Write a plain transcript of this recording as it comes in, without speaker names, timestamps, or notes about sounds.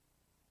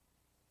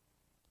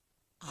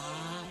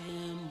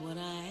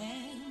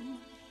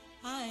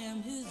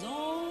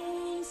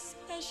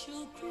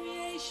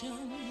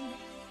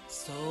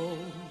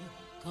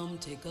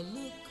take a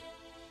look.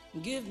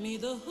 Give me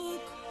the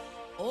hook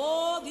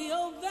or the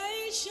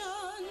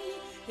ovation.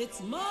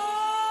 It's my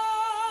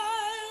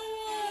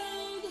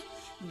world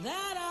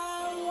that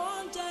I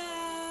want to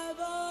have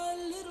a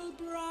little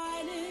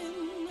bride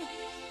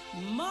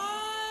in.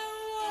 My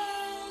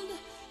world,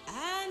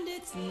 and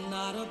it's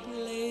not a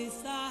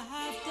place I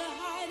have to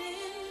hide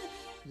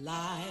in.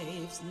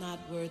 Life's not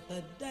worth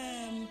a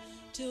damn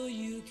till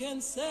you can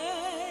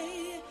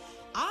say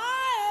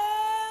I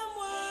am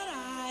what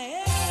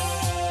I am.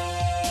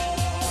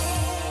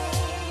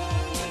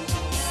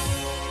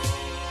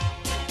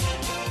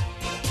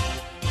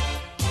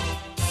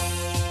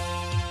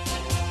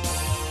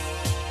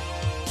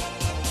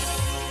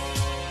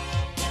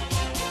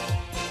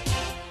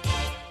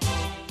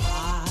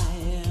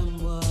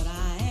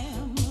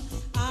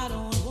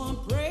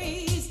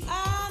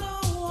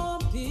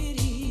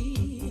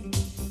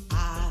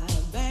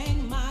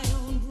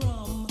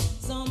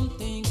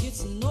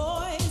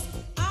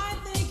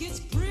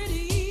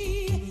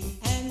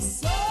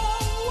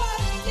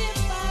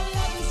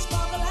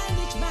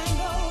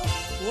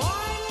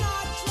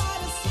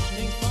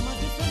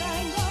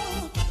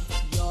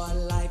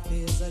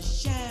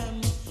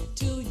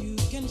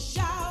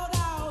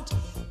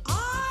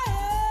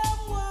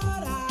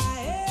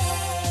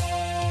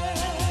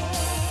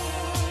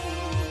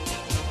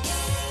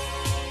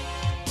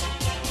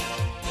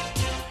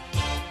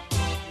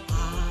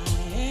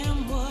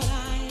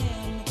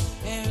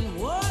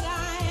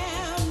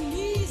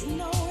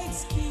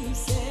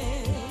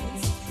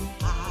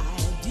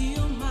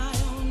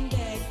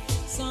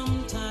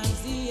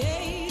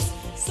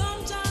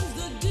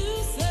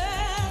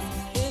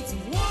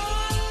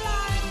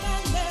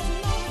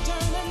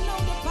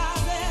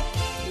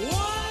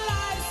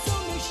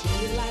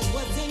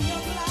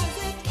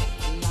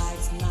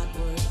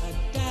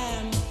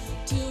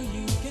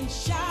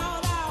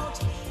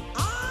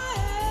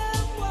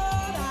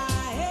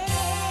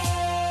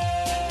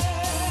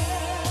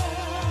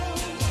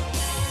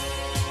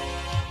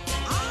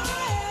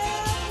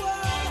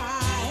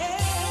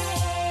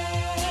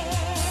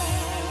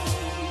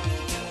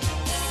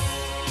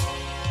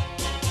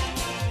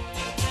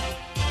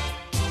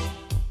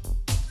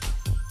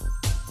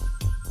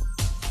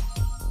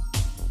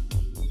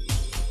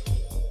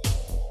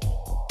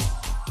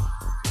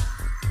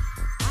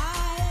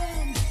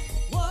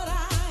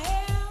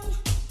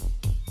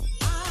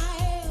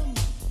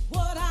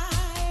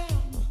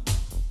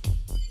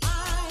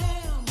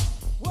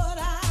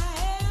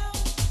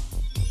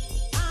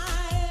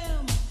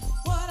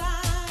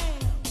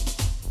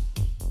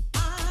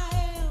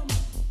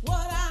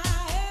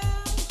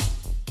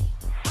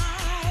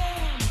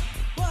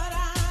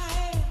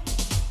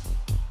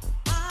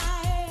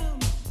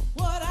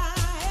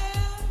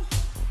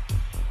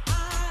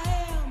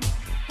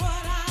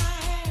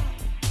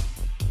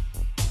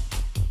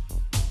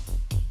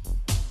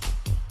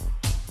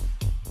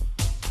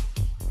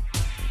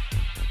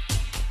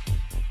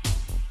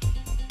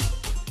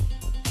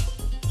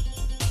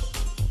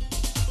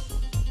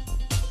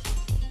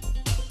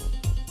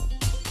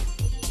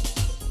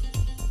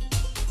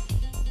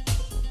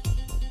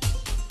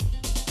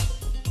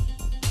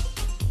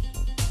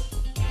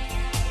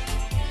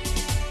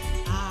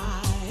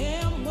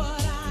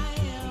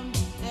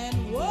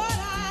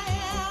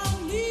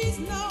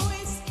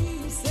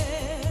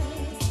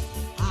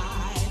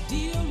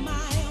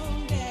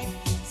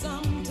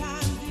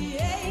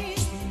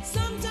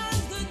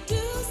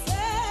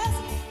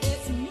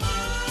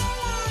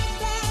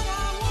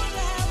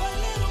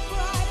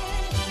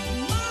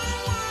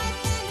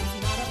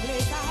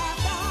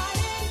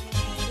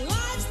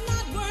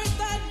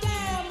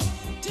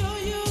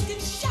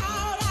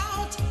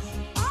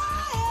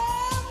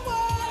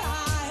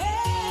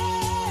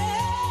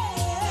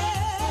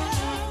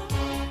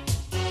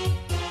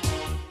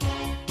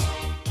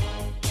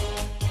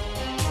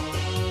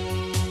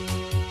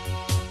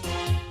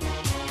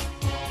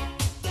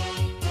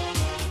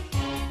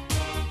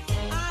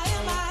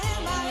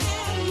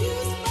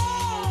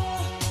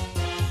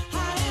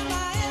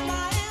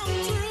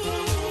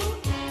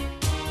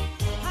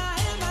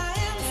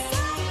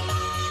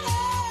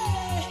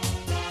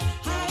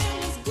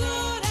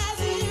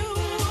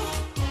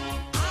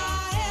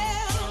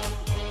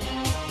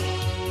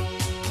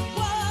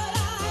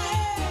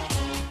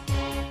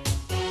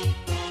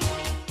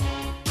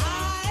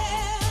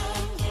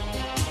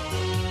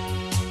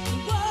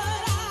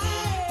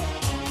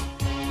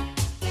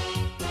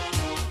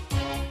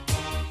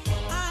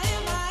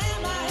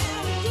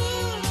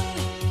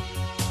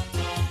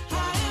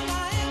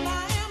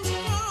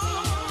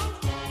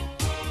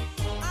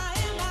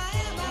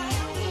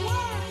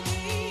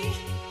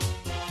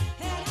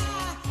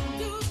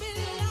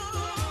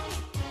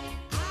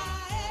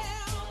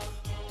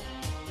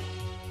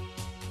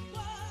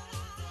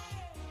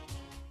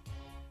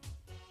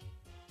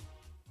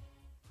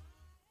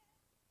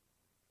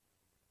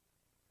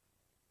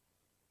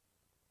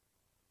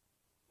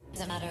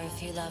 Doesn't matter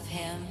if you love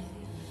him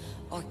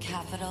or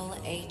capital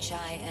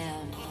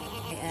H-I-M.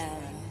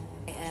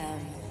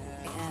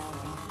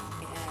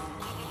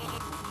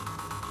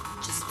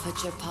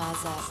 Put your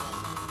paws up,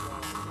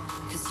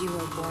 'cause you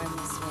were born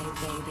this way,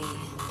 baby.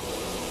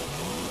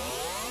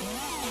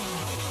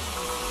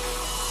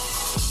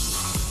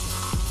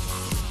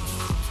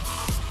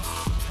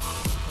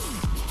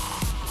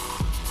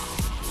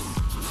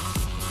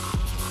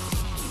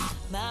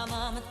 My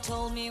mama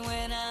told me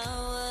when I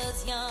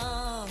was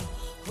young,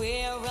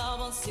 we're all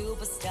born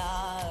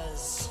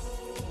superstars.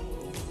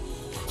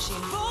 She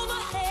rolled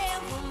my hair,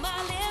 put my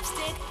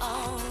lipstick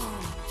on,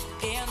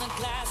 in a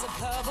glass of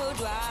her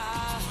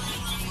boudoir.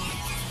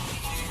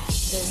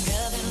 There's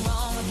nothing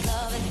wrong with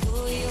loving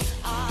who you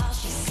are,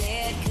 she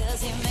said,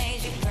 'cause he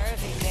made you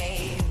perfect,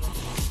 babe.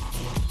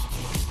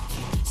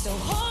 So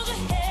hold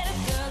your head up,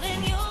 girl,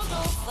 and you'll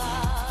go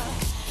far.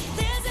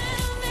 There's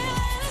nothing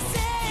left to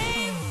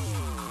say.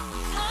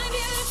 I'm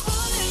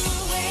beautiful in my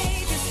way,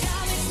 'cause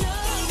God makes no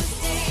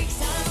mistakes.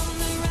 I'm on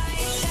the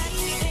right track,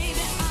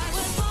 baby, I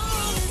was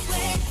born this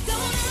way.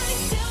 Don't hurt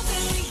yourself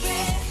and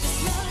regret, just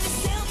love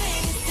yourself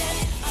and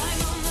instead. I'm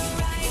on the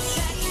right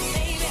track,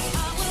 baby,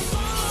 I was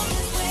born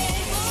this way.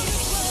 Oh,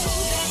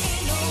 there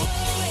ain't no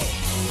other way,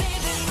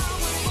 baby, I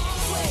was born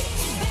this way.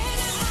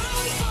 Baby, I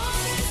was born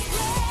this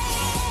way.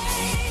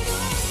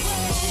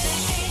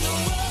 There ain't no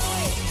other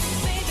way,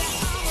 baby,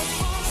 I was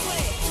born this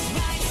way.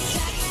 Right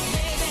track,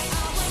 baby,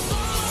 I was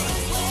born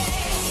this way.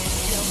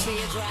 Don't be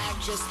a drag,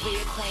 just be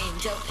a queen.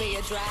 Don't be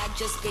a drag,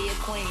 just be a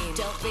queen.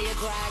 Don't be a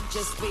drag,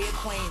 just be a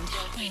queen.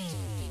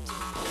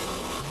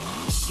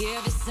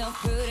 Give yourself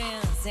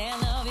prudence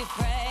and love your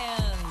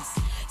friends.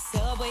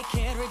 Subway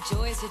kid,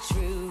 rejoice your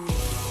truth.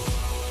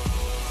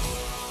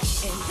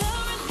 In the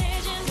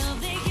religion of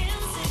the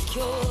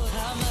insecure,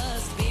 I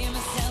must be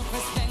myself,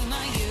 respect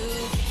my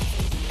youth.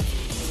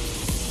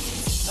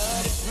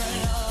 A different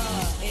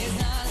law is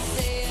not a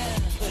sin.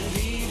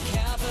 Believe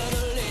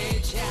capital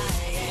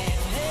H-I-M.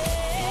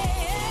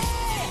 Hey,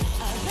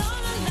 I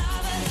love a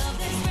lot, I love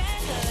this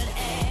record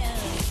and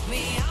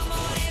me, I'm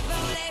on it,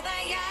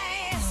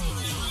 yes.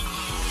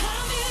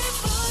 I'm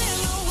beautiful in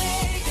my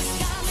way, 'cause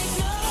God makes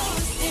no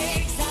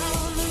mistakes. I'm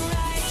on the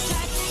right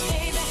track,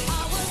 baby,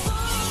 I was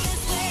born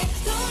this way.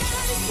 Don't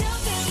hurt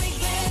yourself and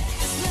regret,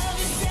 just love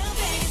yourself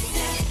and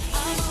instead.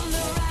 I'm on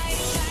the right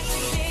track,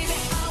 baby,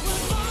 I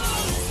was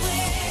born this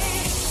way.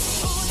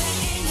 Oh, there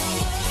ain't no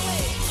other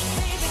way,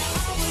 baby,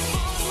 I was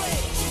born this way.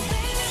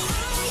 Baby,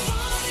 I was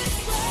born this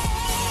way.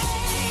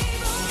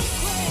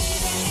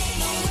 There ain't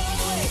no other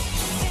way,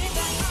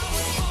 baby, I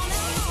was born.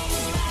 I'm on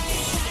the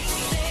right track,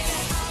 baby,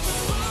 I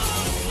was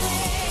born this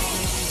way.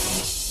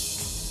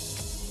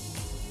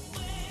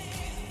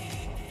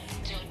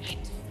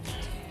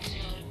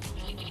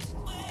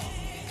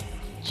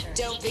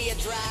 Don't be a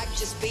drag,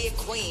 just be a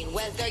queen.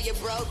 Whether you're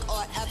broke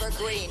or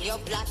evergreen, you're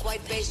black,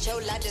 white, beige,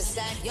 chola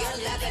descent, you're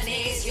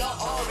Lebanese, you're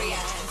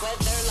Orient.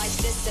 Whether life's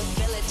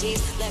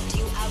disabilities left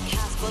you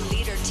outcast but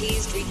leader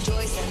teased,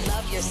 rejoice and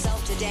love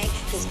yourself today,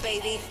 'cause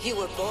baby, you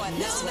were born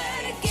this No way.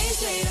 matter gay,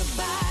 straight or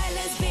bi,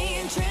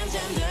 lesbian,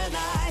 transgender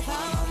life,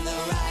 I'm on the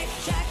right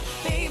track,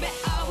 baby,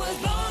 I was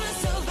born to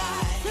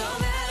survive. No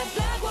matter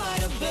black,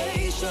 white or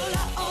beige,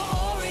 chola or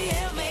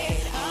Orient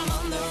made, I'm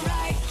on the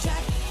right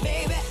track,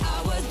 baby, I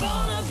was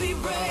born to be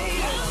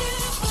brave. I'm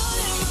beautiful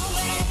in my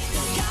way,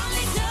 'cause God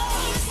makes no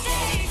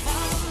mistakes.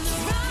 I'm on the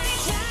right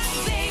track,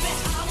 baby,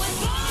 I was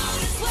born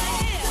this way.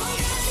 Don't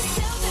hurt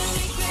yourself and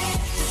regret,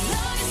 just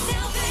love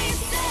yourself and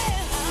instead.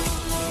 I'm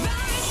on the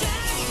right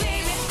track,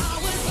 baby, I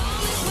was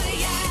born this way,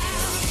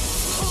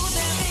 yeah. Oh,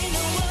 there ain't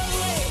no other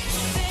way,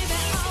 baby,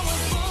 I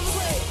was born this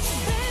way.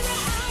 Baby,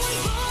 I was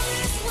born this way.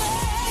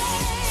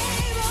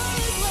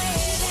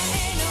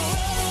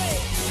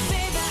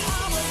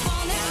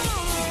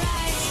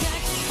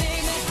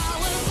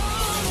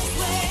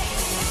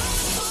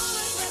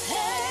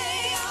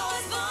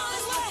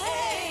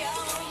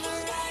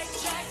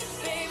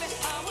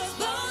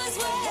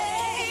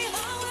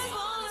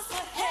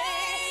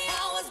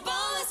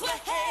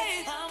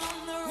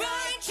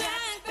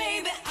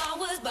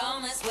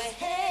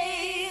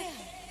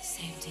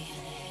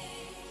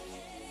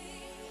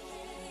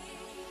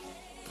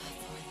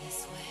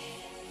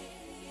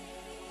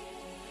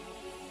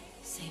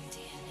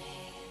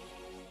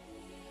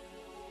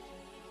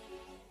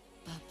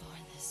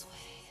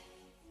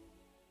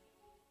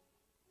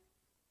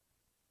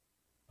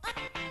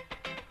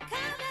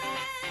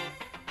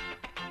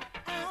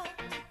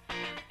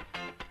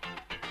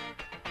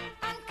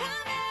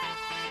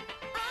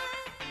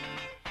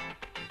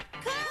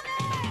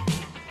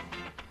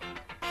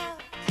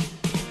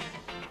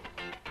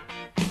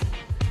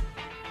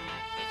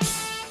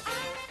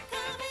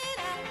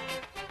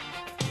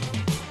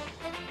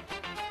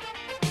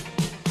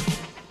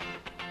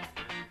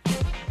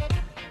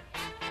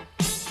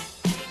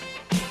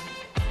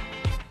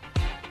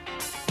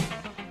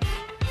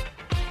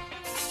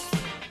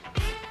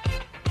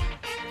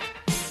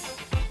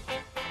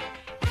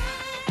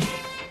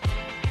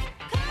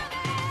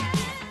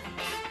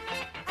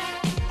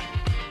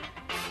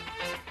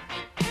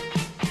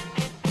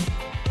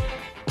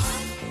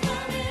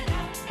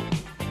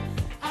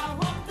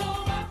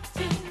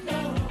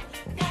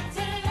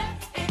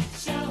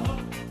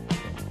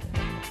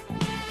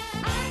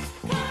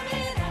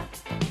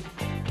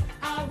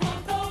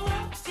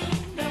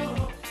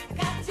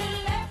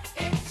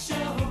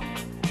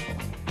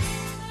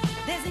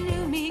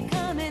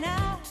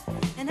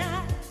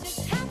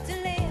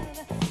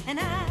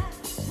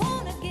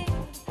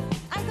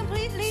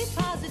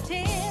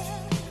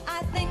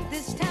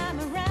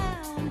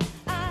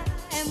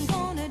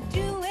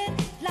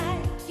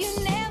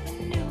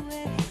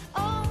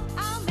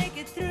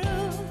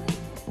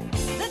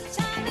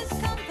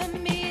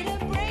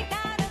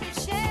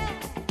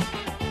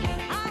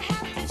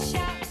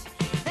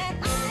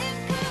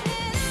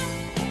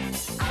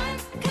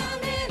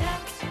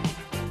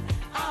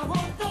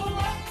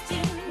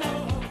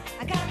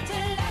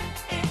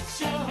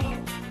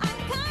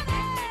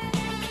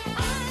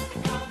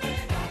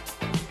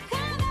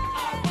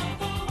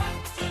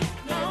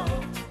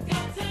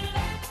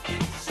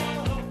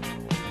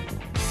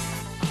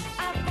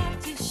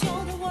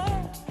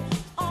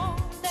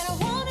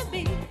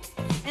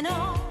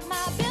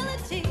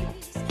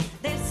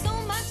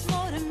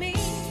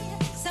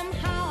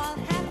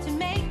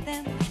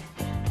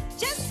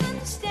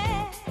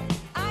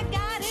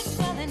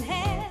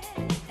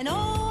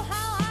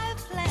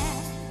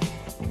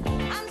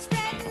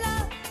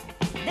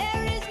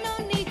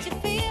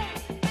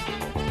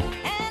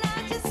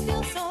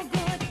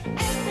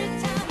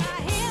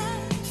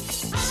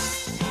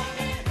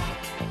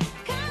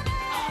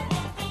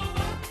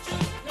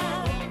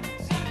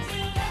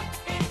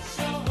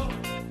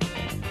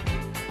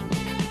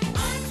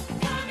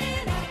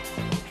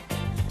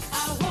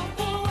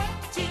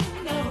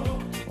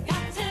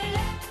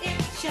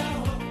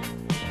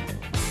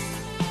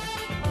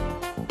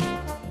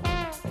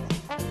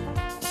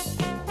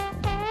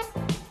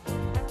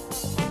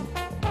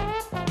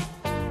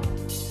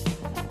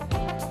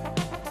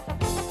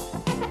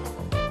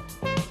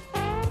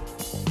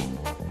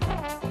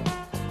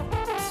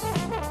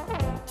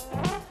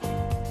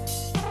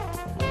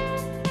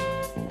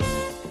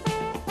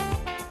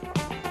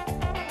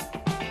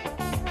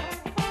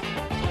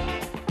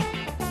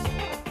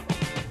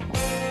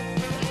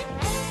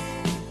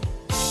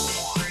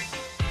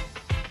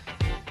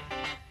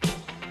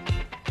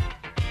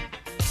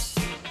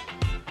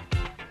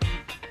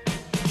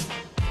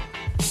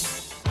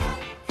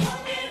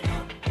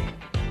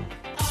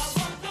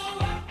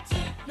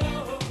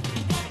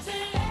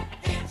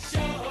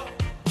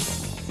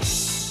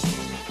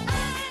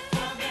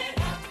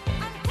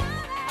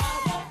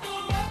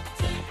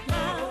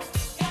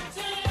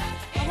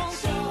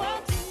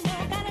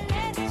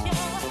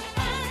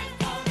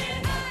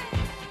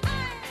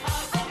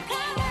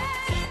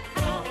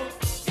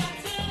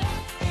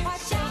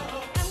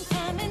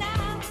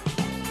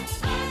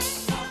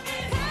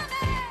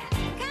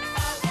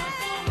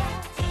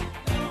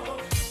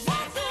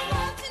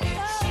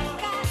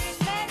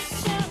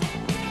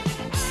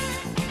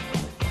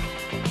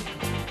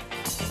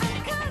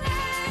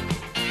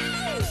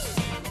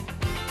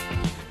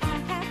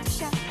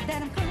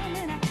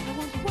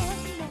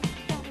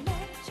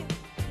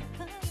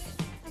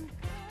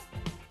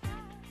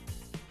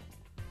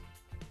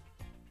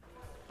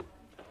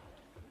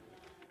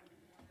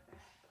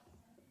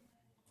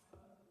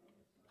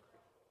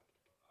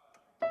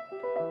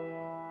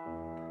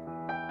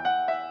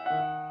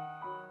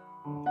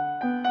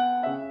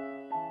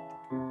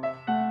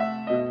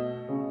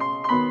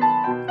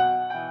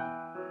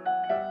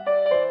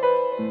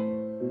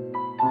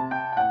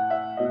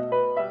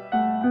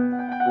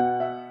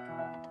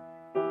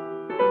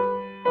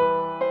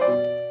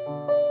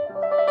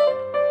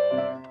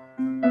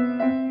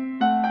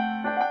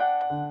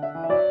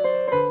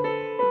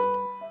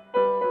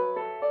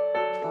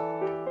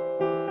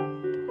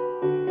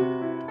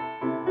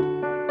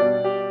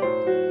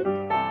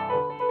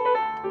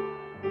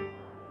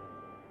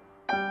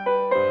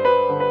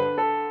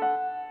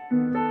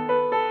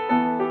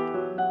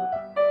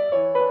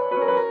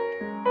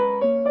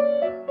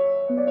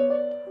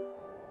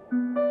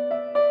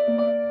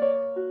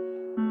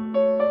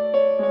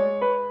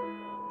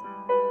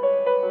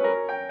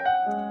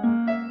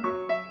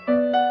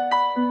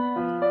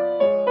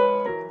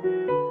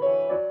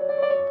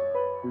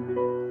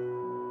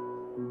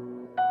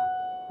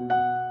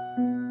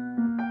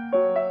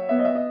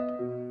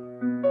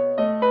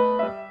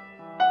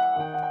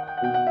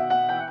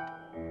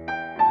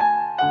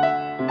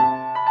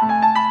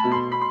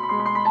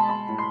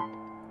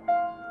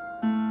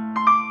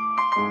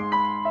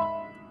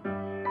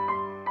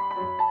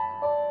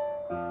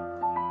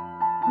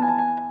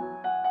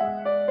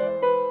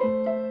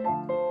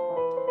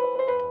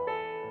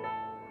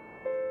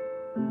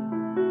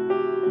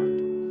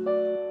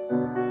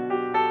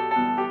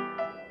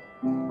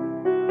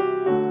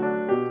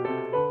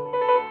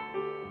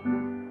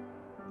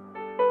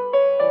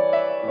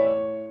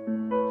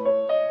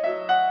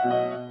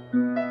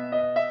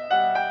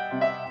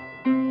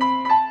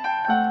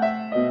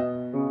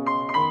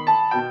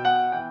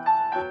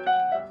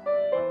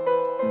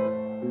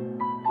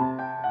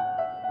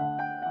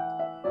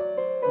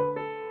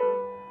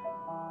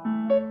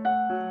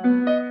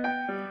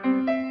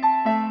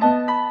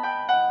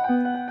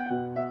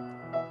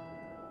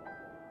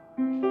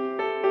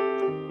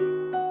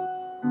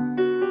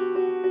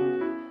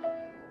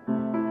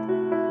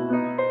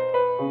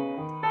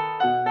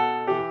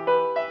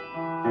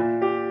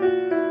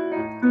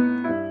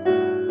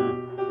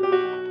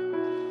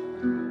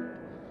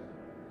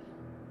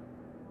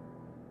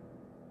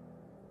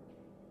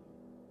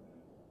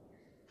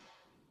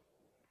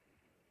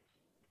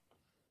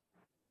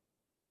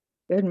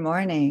 Good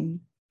morning.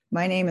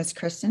 My name is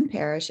Kristen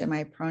Parrish, and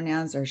my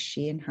pronouns are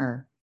she and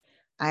her.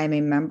 I am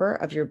a member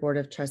of your Board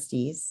of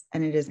Trustees,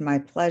 and it is my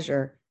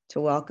pleasure to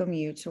welcome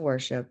you to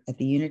worship at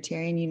the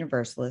Unitarian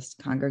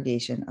Universalist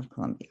Congregation of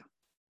Columbia.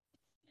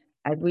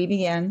 As we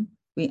begin,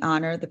 we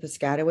honor the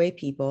Piscataway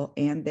people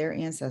and their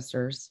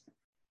ancestors.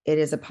 It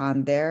is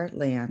upon their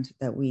land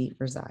that we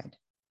reside.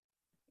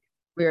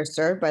 We are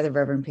served by the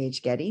Reverend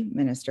Paige Getty,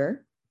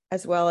 minister,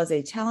 as well as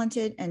a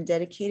talented and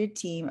dedicated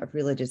team of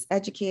religious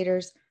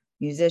educators,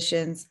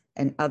 musicians,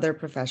 and other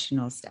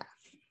professional staff.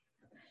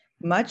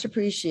 Much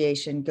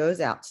appreciation goes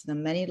out to the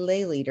many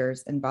lay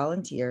leaders and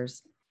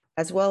volunteers,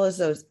 as well as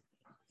those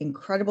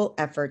incredible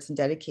efforts and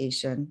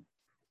dedication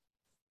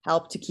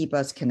help to keep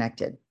us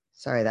connected.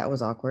 Sorry, that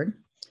was awkward.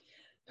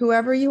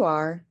 Whoever you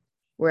are,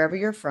 wherever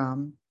you're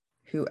from,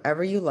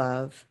 whoever you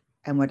love,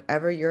 and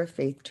whatever your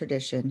faith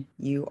tradition,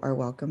 you are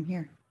welcome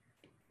here.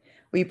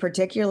 We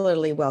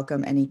particularly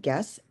welcome any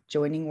guests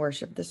joining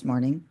worship this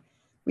morning.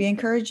 We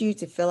encourage you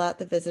to fill out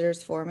the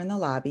visitors form in the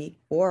lobby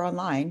or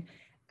online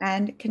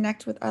and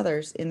connect with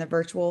others in the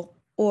virtual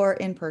or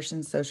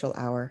in-person social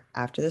hour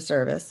after the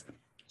service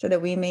so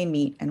that we may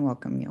meet and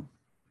welcome you.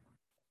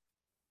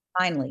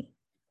 Finally,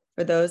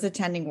 for those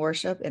attending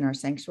worship in our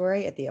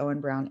sanctuary at the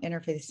Owen Brown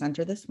Interfaith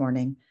Center this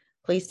morning,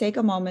 please take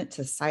a moment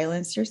to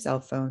silence your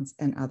cell phones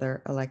and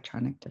other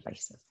electronic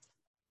devices.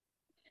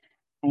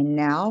 And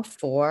now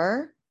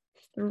for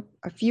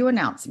a few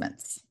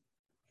announcements.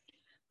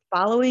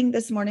 Following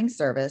this morning's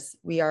service,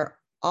 we are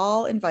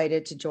all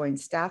invited to join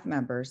staff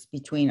members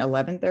between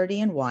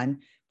 11:30 and 1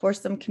 for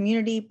some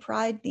community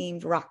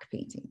pride-themed rock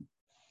painting.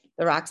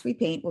 The rocks we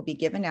paint will be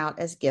given out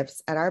as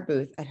gifts at our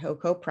booth at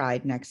HOCO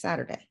Pride next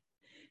Saturday.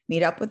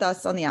 Meet up with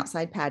us on the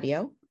outside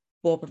patio.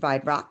 We'll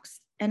provide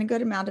rocks and a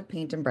good amount of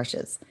paint and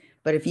brushes.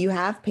 But if you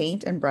have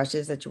paint and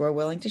brushes that you are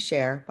willing to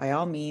share, by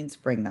all means,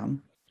 bring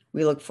them.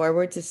 We look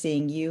forward to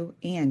seeing you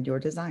and your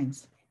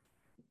designs.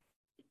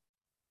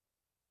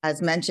 As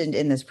mentioned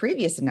in this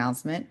previous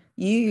announcement,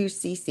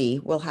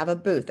 UUCC will have a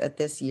booth at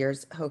this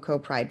year's HOCO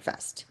Pride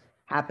Fest,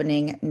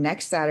 happening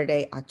next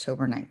Saturday,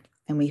 October 9th,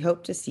 and we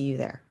hope to see you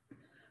there.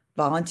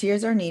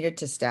 Volunteers are needed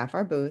to staff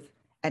our booth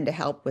and to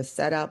help with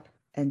setup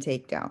and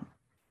takedown.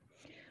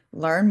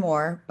 Learn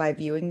more by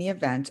viewing the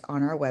event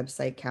on our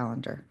website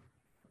calendar.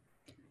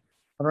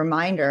 A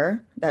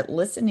reminder that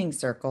Listening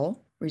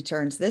Circle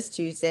returns this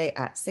Tuesday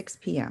at 6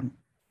 p.m.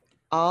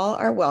 All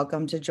are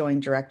welcome to join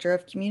Director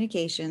of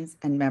Communications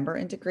and Member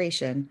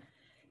Integration,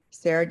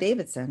 Sarah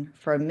Davidson,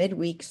 for a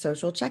midweek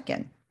social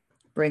check-in.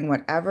 Bring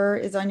whatever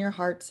is on your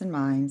hearts and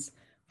minds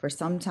for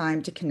some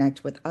time to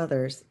connect with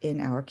others in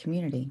our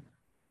community.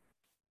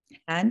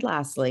 And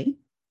lastly,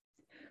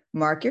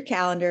 mark your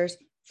calendars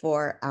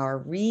for our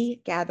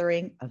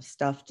regathering of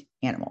stuffed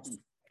animals,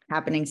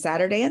 happening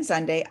Saturday and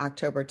Sunday,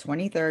 October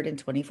 23rd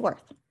and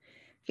 24th.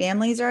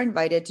 Families are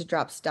invited to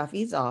drop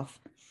stuffies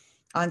off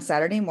on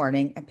Saturday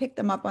morning and pick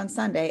them up on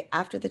Sunday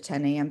after the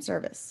 10 a.m.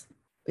 service.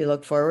 We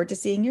look forward to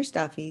seeing your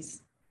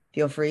stuffies.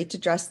 Feel free to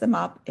dress them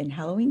up in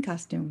Halloween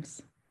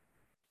costumes.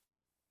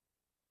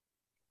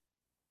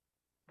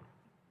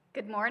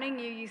 Good morning,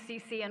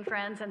 UUCC and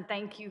friends, and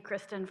thank you,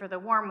 Kristen, for the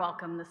warm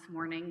welcome this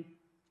morning.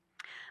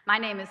 My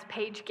name is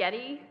Paige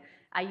Getty.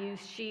 I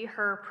use she,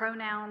 her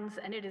pronouns,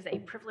 and it is a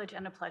privilege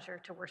and a pleasure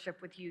to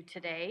worship with you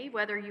today,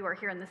 whether you are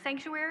here in the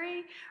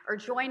sanctuary or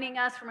joining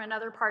us from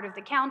another part of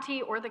the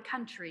county or the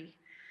country.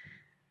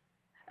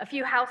 A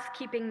few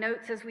housekeeping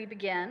notes as we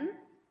begin.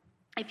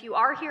 If you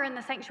are here in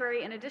the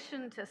sanctuary, in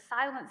addition to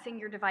silencing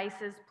your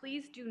devices,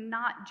 please do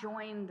not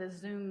join the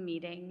Zoom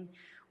meeting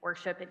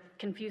worship. It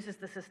confuses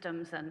the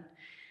systems and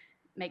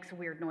makes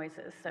weird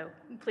noises, so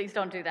please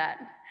don't do that.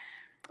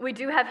 We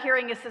do have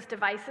hearing assist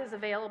devices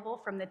available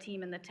from the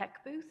team in the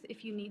tech booth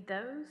if you need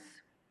those.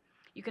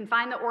 You can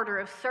find the order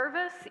of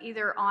service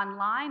either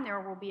online, there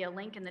will be a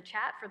link in the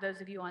chat for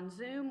those of you on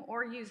Zoom,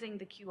 or using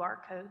the QR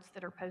codes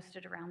that are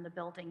posted around the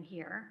building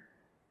here.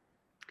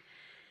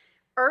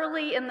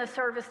 Early in the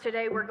service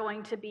today, we're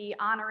going to be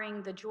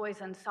honoring the joys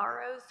and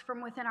sorrows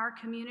from within our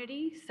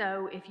community.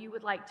 So if you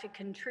would like to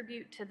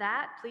contribute to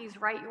that,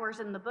 please write yours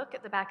in the book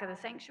at the back of the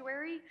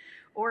sanctuary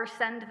or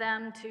send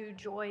them to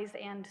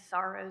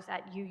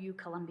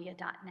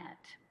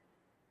joysandsorrows@uucolumbia.net.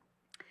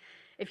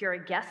 If you're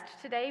a guest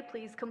today,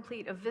 please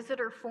complete a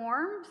visitor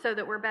form so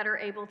that we're better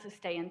able to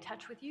stay in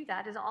touch with you.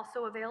 That is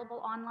also available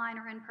online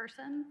or in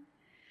person.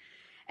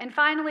 And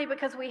finally,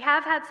 because we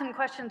have had some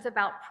questions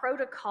about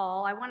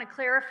protocol, I want to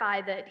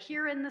clarify that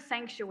here in the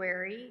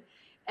sanctuary,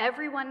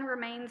 everyone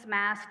remains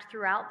masked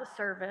throughout the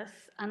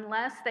service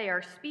unless they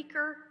are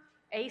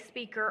a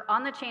speaker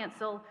on the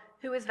chancel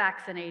who is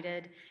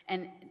vaccinated,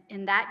 and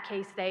in that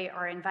case, they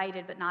are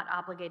invited but not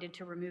obligated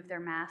to remove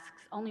their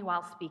masks, only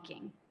while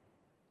speaking.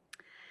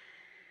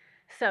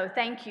 So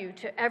thank you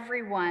to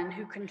everyone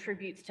who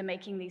contributes to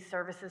making these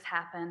services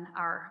happen,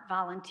 our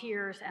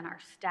volunteers and our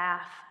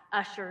staff,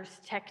 ushers,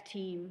 tech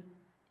team.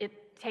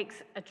 It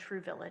takes a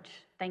true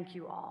village. Thank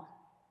you all.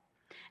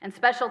 And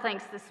special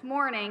thanks this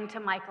morning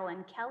to Michael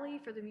and Kelly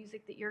for the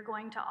music that you're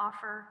going to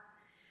offer.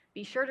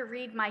 Be sure to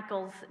read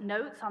Michael's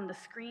notes on the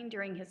screen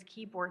during his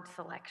keyboard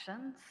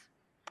selections.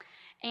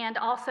 And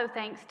also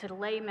thanks to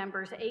lay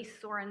members Ace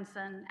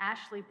Sorensen,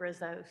 Ashley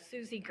Brizzo,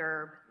 Susie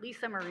Gerb,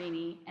 Lisa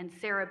Marini, and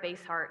Sarah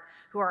Basehart,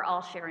 who are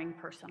all sharing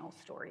personal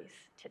stories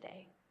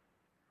today.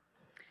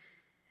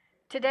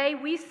 Today,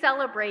 we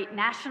celebrate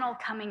National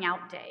Coming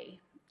Out Day,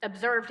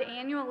 observed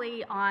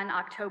annually on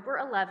October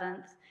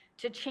 11th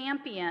to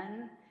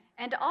champion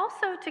and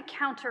also to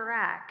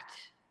counteract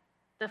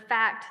the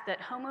fact that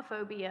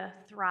homophobia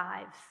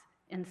thrives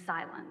in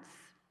silence.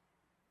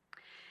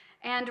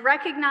 And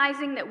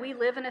recognizing that we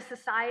live in a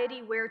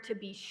society where to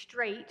be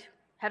straight,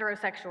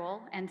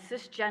 heterosexual, and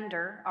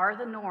cisgender are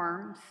the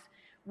norms,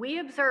 we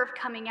observe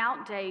Coming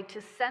Out Day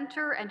to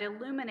center and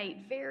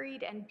illuminate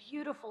varied and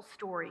beautiful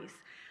stories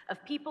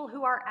of people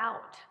who are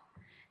out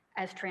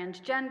as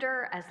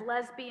transgender, as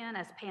lesbian,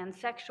 as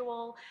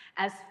pansexual,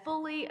 as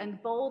fully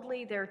and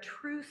boldly their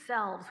true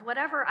selves,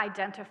 whatever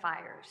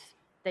identifiers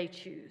they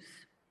choose.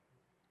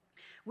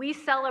 We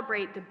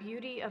celebrate the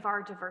beauty of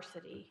our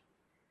diversity,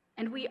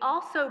 and we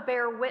also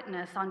bear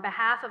witness on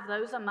behalf of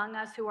those among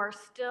us who are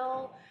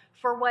still,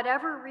 for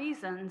whatever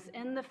reasons,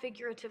 in the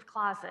figurative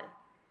closet,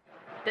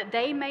 that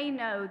they may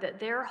know that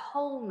their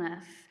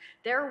wholeness,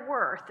 their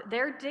worth,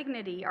 their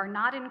dignity are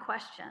not in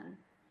question,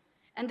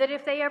 and that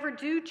if they ever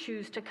do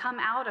choose to come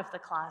out of the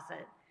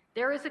closet,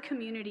 there is a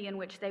community in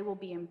which they will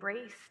be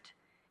embraced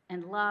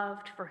and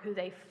loved for who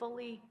they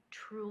fully,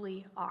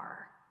 truly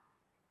are.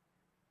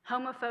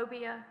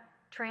 Homophobia,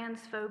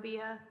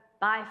 transphobia,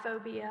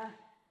 biphobia,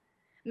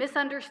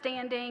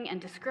 misunderstanding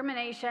and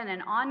discrimination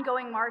and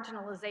ongoing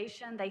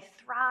marginalization, they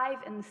thrive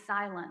in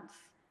silence.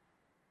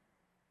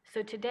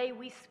 So today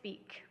we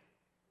speak,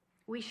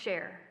 we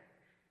share,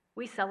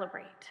 we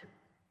celebrate.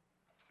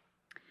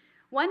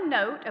 One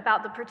note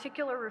about the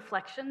particular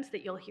reflections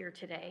that you'll hear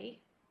today: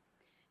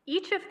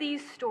 each of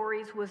these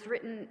stories was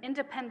written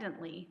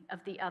independently of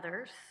the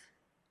others,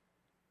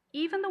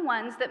 even the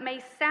ones that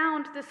may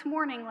sound this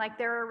morning like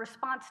they're a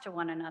response to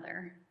one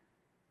another.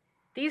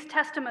 These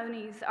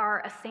testimonies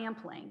are a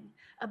sampling,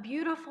 a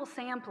beautiful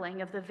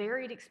sampling of the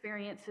varied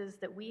experiences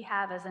that we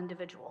have as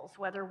individuals,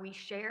 whether we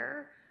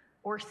share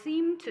or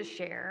seem to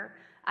share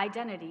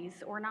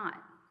identities or not.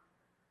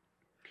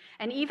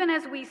 And even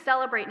as we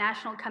celebrate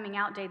National Coming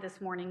Out Day this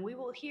morning, we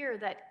will hear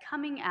that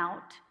coming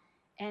out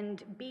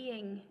and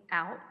being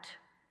out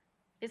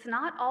is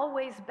not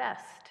always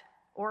best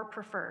or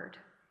preferred.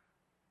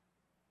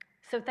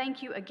 So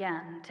thank you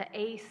again to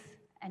Ace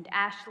and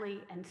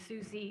Ashley and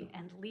Susie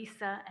and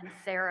Lisa and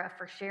Sarah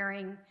for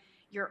sharing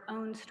your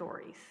own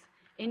stories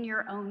in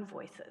your own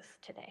voices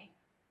today.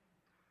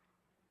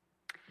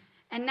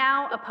 And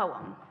now a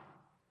poem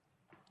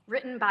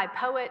written by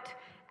poet,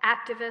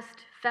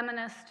 activist,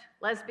 feminist,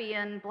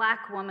 lesbian,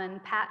 Black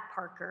woman Pat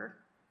Parker,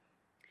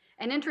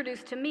 and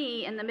introduced to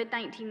me in the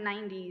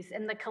mid-1990s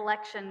in the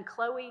collection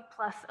Chloe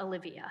plus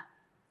Olivia,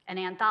 an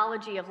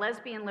anthology of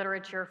lesbian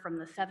literature from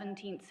the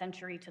 17th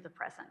century to the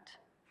present,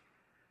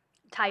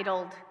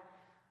 titled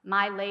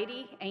My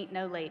Lady Ain't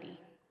No Lady.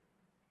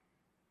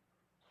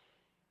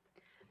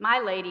 My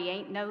lady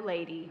ain't no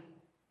lady.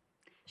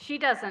 She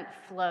doesn't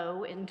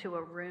flow into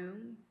a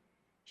room.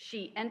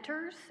 She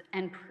enters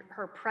and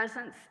her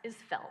presence is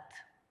felt.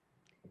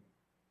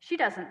 She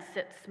doesn't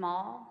sit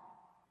small.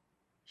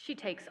 She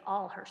takes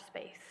all her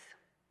space.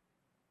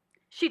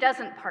 She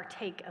doesn't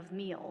partake of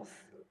meals.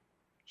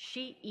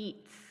 She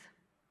eats,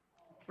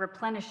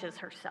 replenishes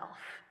herself.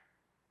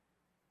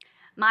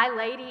 My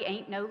lady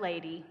ain't no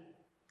lady.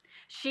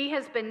 She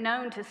has been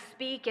known to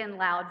speak in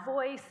loud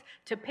voice,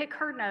 to pick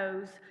her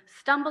nose,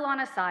 stumble on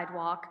a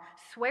sidewalk,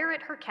 swear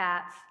at her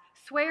cats,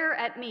 swear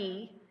at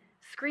me,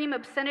 scream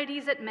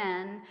obscenities at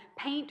men,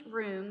 paint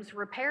rooms,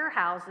 repair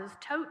houses,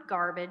 tote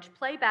garbage,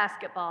 play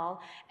basketball,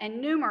 and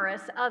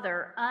numerous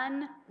other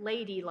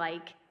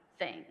unladylike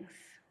things.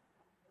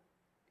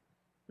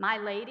 My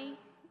lady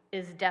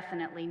is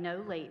definitely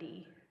no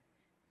lady,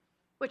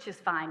 which is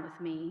fine with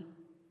me,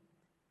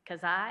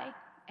 because I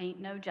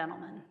ain't no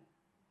gentleman.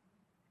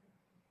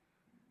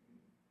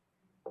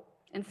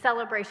 In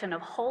celebration of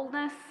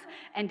wholeness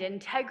and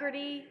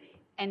integrity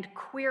and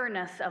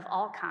queerness of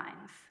all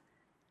kinds,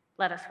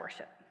 let us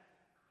worship.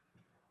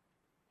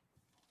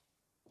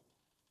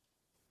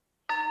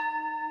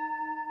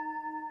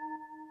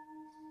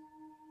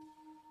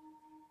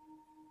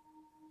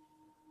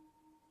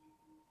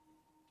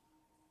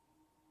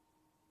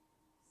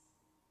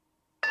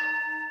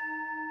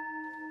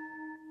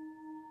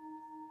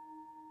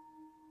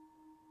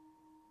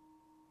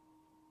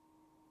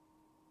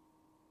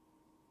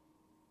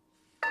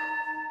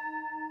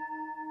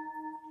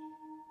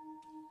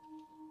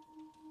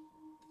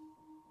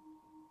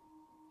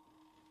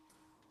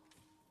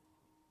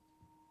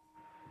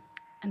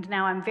 And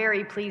now I'm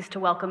very pleased to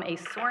welcome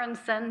Ace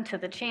Sorensen to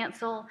the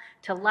chancel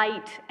to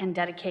light and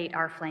dedicate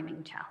our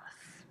flaming chalice.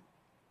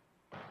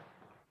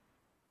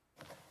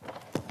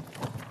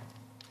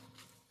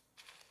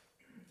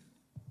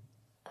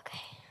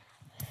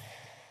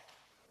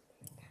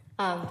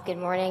 Good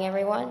morning,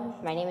 everyone.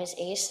 My name is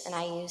Ace, and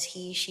I use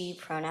he, she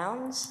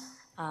pronouns.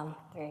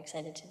 Very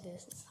excited to do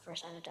this. It's the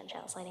first time I've done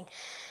chalice lighting.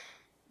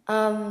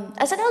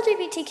 As an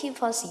LGBTQ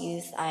plus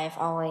youth, I've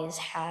always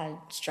had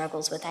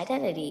struggles with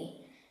identity.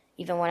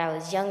 Even when I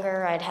was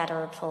younger, I'd had a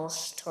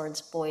repulse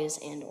towards boys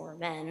and or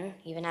men,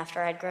 even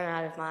after I'd grown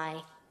out of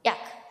my, yuck,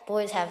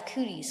 boys have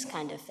cooties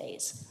kind of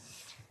phase.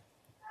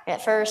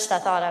 At first, I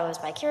thought I was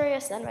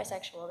bi-curious, then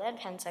bisexual, then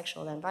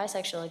pansexual, then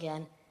bisexual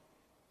again,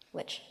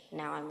 which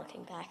now I'm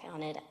looking back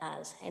on it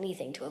as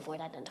anything to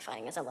avoid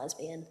identifying as a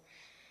lesbian.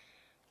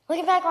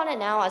 Looking back on it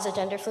now as a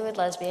gender-fluid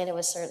lesbian, it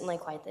was certainly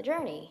quite the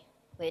journey,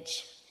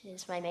 which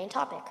is my main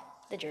topic,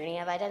 the journey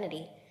of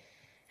identity.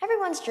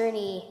 Everyone's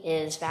journey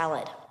is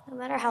valid, no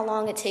matter how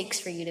long it takes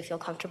for you to feel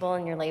comfortable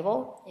in your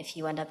label, if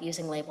you end up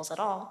using labels at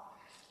all.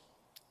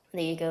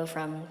 Then you go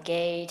from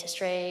gay to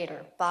straight,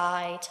 or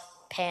bi to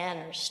pan,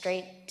 or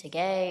straight to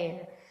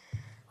gay, or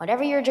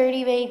whatever your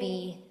journey may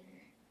be,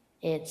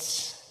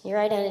 it's your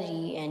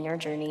identity and your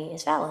journey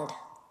is valid.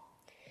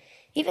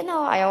 Even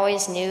though I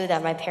always knew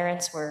that my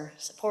parents were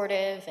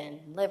supportive and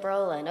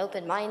liberal and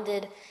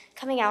open-minded,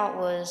 coming out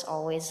was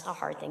always a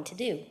hard thing to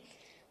do.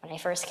 When I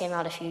first came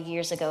out a few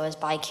years ago as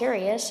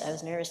bi-curious, I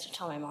was nervous to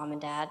tell my mom and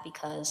dad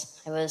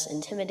because I was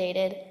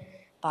intimidated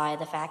by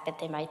the fact that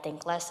they might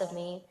think less of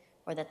me,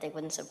 or that they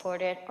wouldn't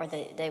support it, or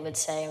that they would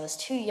say I was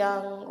too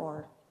young,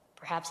 or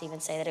perhaps even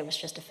say that it was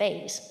just a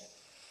phase.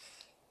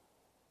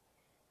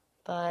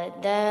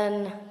 But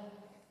then,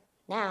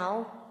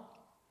 now,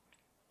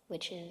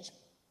 which is,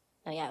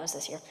 oh yeah, it was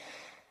this year.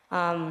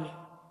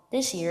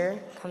 This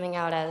year, coming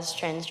out as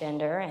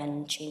transgender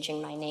and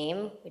changing my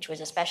name, which was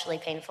especially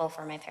painful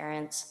for my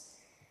parents,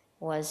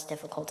 was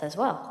difficult as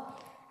well.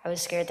 I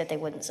was scared that they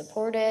wouldn't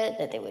support it,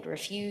 that they would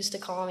refuse to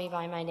call me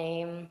by my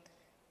name,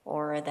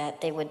 or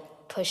that they would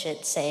push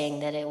it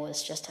saying that it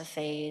was just a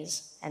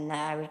phase and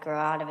that I would grow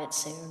out of it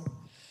soon.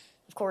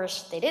 Of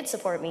course, they did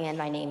support me and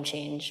my name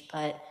change,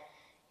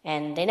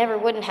 and they never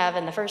wouldn't have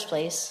in the first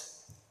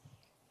place,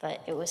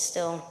 but I was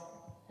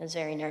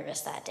very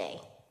nervous that day.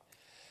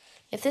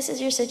 If this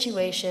is your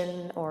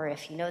situation, or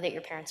if you know that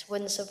your parents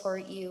wouldn't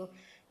support you,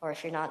 or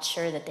if you're not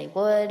sure that they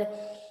would,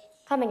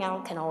 coming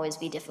out can always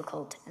be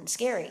difficult and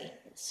scary.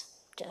 It's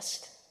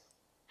just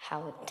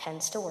how it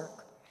tends to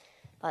work.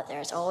 But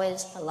there's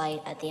always a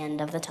light at the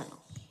end of the tunnel.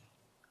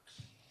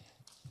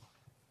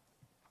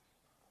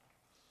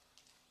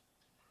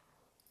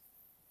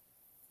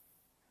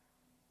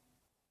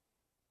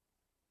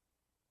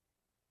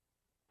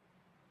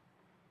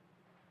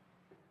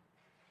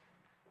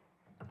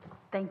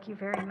 Thank you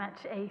very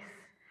much, Ace.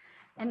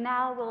 And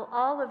now will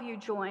all of you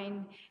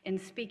join in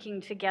speaking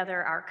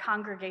together our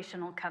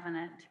congregational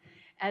covenant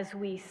as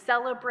we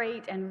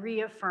celebrate and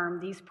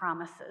reaffirm these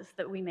promises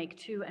that we make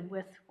to and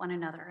with one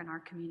another in our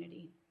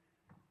community.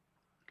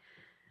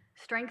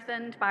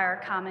 Strengthened by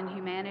our common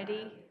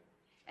humanity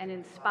and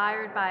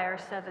inspired by our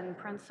 7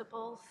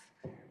 principles,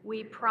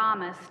 we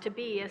promise to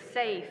be a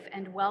safe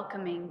and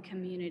welcoming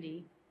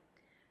community,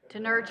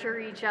 to nurture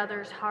each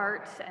other's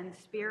hearts and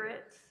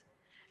spirits,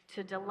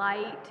 to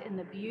delight in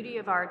the beauty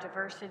of our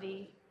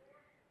diversity,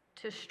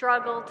 to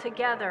struggle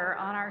together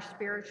on our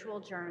spiritual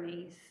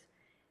journeys,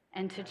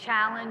 and to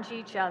challenge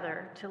each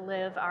other to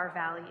live our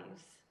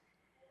values.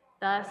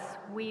 Thus,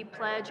 we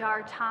pledge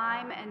our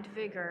time and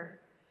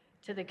vigor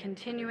to the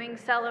continuing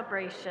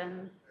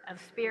celebration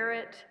of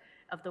spirit,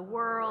 of the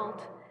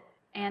world,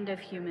 and of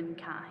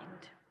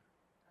humankind.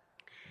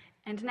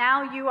 And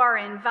now you are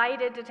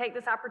invited to take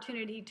this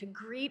opportunity to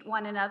greet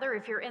one another.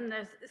 If you're in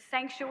the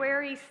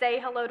sanctuary, say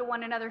hello to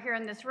one another here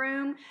in this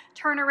room.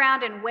 Turn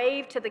around and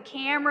wave to the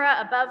camera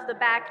above the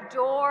back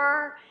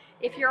door.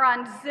 If you're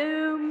on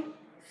Zoom,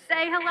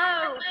 say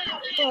hello.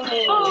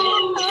 Hey,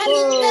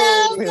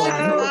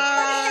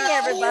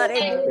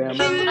 everybody.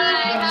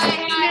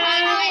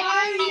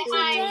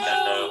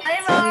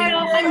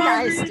 Hi,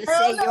 nice to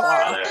see you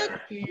all.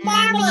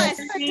 Marvelous.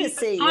 Good to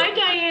see you. Hi,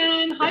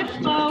 Diane. Hi,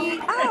 Flo.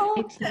 Oh,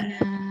 Hi,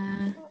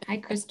 Tina. Hi,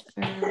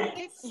 Christopher.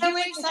 It's so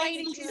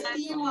exciting to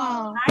see you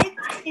all. Hi,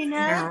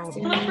 Hello,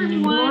 Good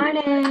everyone.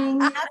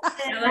 morning.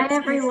 Hi,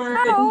 everyone.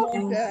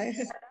 hello. Hi,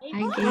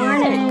 Gail. Hi,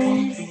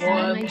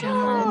 my Oh,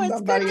 John.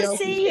 it's good to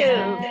see you.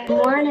 Good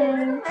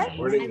morning. Hi,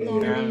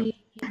 Lori.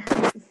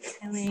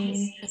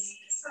 Elaine.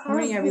 Good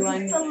morning,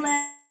 everyone.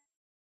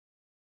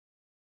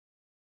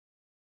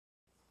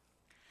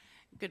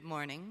 Good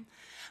morning.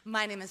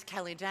 My name is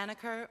Kelly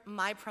Daniker.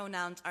 My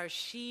pronouns are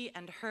she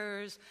and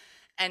hers,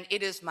 and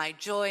it is my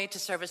joy to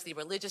serve as the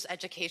religious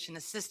education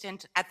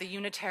assistant at the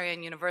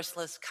Unitarian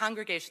Universalist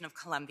Congregation of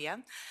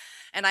Columbia.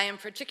 And I am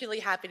particularly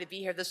happy to be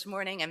here this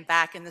morning and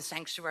back in the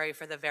sanctuary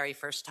for the very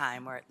first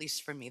time, or at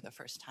least for me, the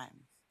first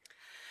time.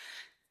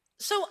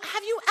 So,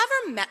 have you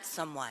ever met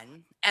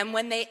someone, and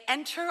when they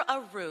enter a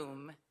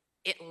room,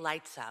 it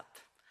lights up?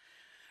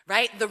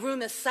 Right? The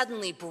room is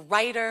suddenly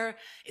brighter,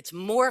 it's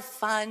more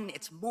fun,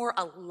 it's more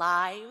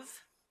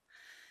alive.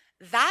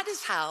 That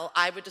is how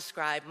I would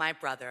describe my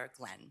brother,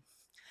 Glenn.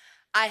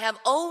 I have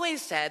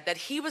always said that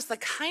he was the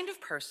kind of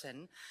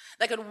person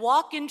that could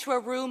walk into a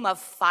room of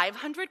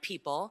 500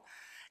 people,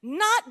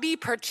 not be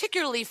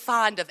particularly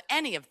fond of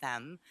any of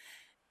them,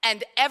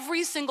 And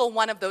every single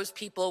one of those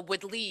people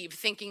would leave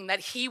thinking that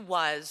he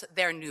was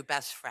their new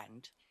best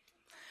friend.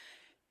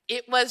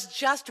 It was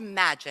just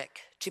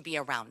magic to be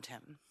around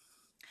him.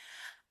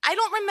 I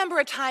don't remember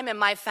a time in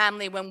my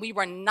family when we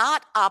were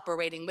not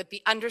operating with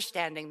the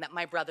understanding that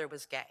my brother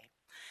was gay.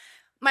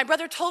 My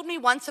brother told me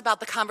once about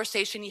the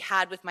conversation he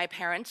had with my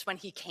parents when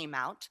he came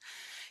out.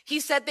 He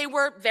said they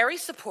were very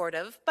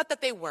supportive, but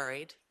that they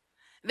worried.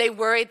 They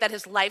worried that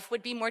his life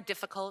would be more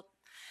difficult.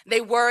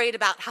 They worried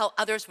about how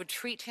others would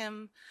treat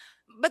him.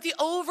 But the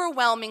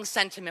overwhelming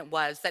sentiment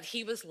was that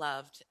he was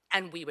loved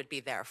and we would be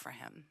there for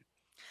him.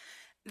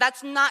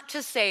 That's not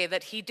to say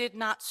that he did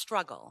not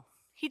struggle.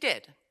 He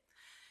did.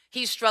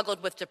 He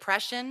struggled with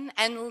depression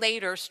and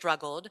later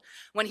struggled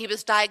when he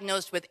was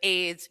diagnosed with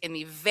AIDS in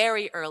the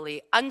very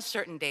early,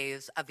 uncertain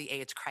days of the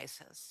AIDS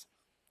crisis.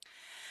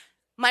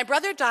 My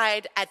brother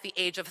died at the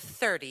age of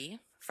 30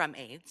 from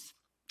AIDS,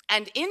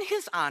 and in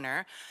his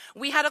honor,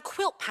 we had a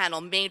quilt panel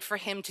made for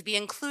him to be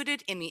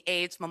included in the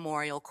AIDS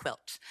Memorial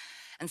Quilt.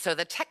 And so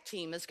the tech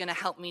team is going to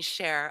help me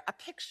share a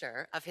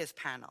picture of his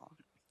panel.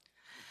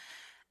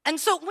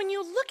 And so when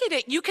you look at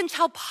it, you can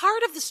tell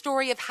part of the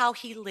story of how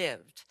he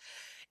lived.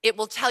 It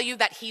will tell you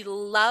that he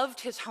loved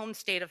his home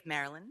state of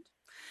Maryland.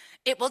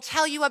 It will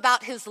tell you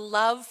about his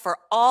love for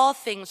all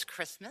things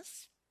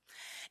Christmas.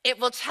 It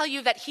will tell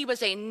you that he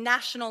was a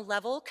national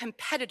level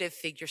competitive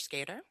figure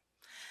skater.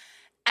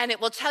 And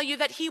it will tell you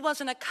that he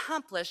was an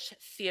accomplished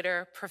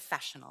theater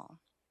professional.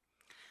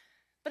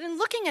 But in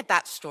looking at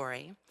that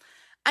story,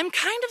 I'm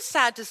kind of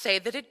sad to say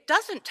that it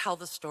doesn't tell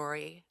the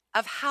story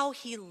of how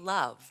he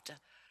loved.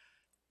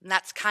 And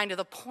that's kind of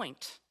the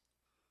point.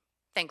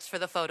 Thanks for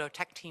the photo,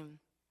 tech team.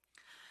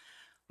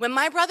 When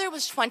my brother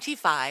was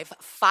 25,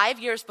 5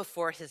 years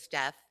before his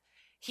death,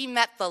 he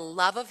met the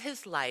love of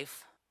his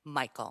life,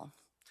 Michael.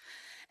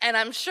 And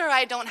I'm sure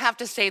I don't have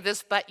to say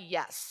this, but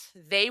yes,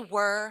 they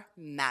were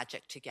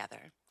magic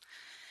together.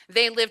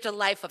 They lived a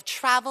life of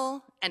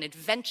travel and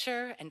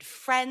adventure and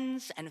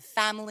friends and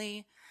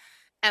family,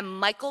 and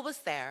Michael was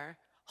there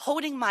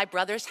holding my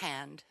brother's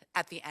hand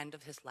at the end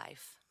of his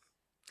life.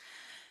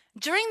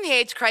 During the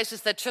AIDS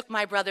crisis that took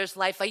my brother's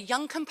life, a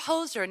young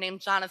composer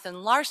named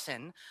Jonathan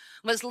Larson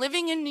was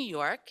living in New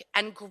York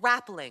and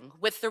grappling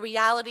with the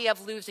reality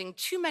of losing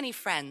too many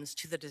friends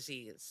to the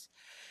disease.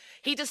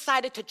 He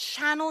decided to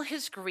channel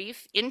his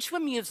grief into a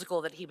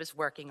musical that he was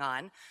working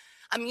on,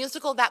 a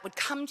musical that would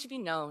come to be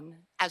known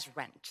as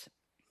Rent.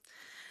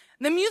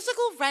 The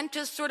musical Rent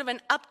is sort of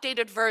an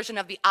updated version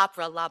of the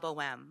opera La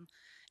Bohème.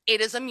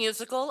 It is a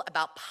musical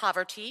about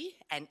poverty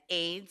and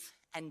AIDS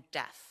and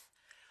death.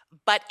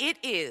 But it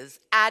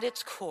is, at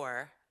its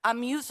core, a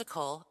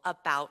musical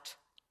about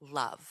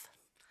love.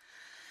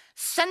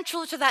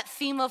 Central to that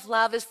theme of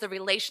love is the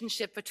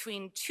relationship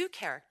between two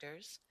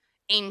characters,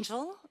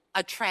 Angel,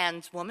 a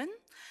trans woman,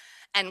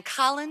 and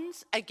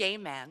Collins, a gay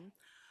man,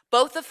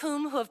 both of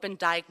whom have been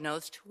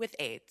diagnosed with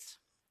AIDS.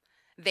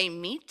 They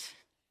meet,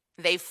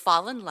 they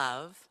fall in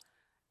love,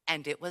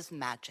 and it was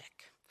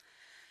magic.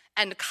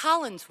 And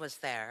Collins was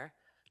there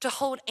to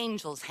hold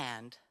Angel's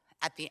hand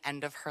at the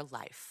end of her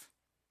life.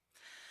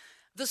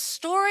 The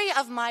story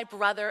of my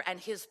brother and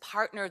his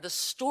partner, the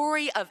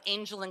story of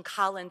Angel and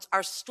Collins,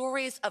 are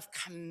stories of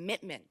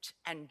commitment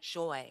and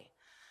joy.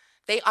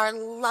 They are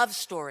love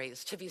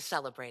stories to be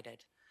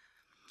celebrated.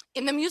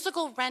 In the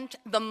musical Rent,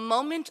 the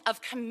moment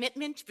of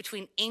commitment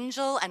between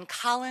Angel and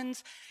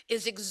Collins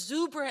is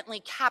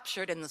exuberantly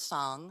captured in the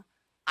song,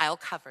 I'll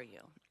Cover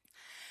You.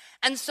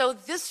 And so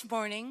this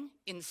morning,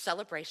 in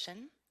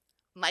celebration,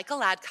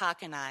 Michael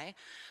Adcock and I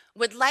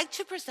would like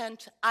to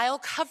present I'll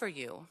Cover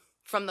You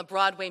from the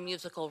Broadway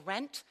musical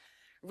Rent,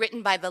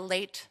 written by the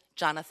late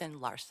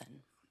Jonathan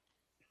Larson.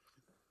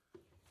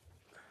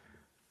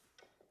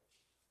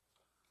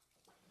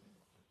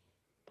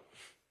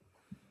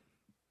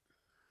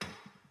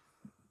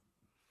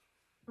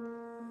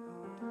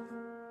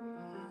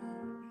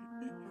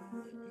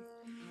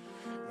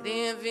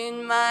 Live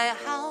in my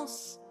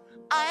house,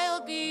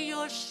 I'll be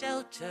your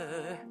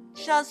shelter.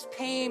 Just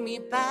pay me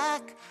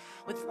back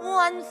with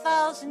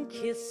 1,000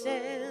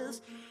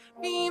 kisses.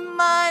 Be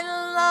my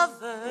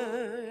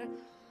lover,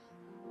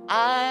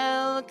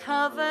 I'll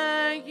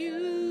cover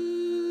you.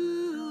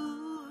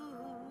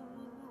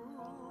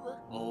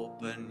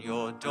 Open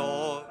your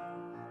door,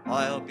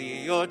 I'll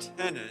be your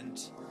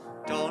tenant.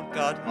 Don't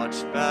got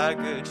much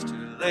baggage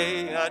to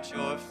lay at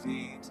your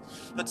feet,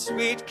 but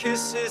sweet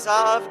kisses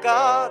I've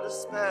got to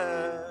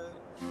spare.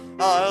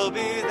 I'll be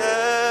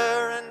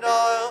there and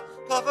I'll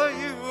cover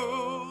you.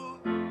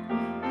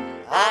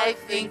 I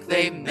think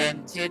they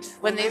meant it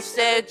when they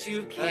said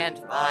you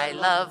can't buy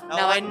love.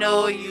 Now I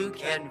know you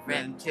can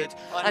rent it.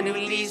 On new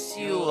lease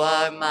you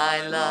are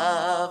my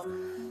love.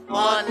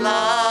 One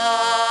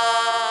life,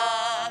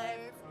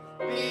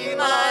 be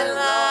my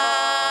life.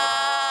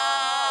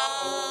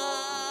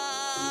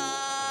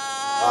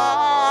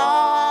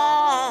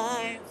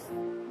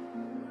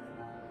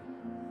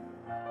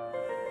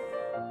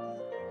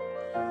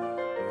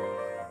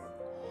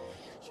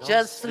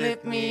 Just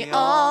slip me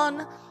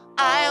on,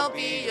 I'll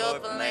be your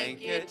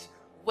blanket.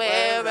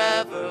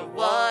 Wherever,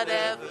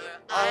 whatever,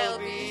 I'll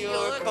be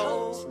your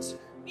coat.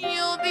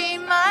 You'll be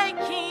my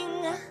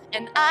king,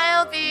 and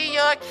I'll be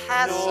your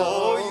castle.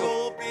 No,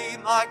 you'll be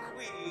my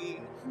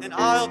queen, and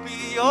I'll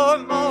be your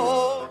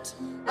moat.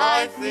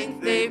 I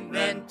think they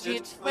meant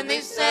it when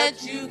they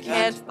said you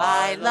can't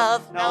buy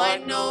love. Now I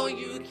know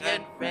you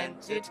can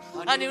rent it.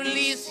 A new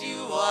lease,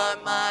 you are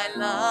my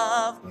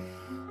love.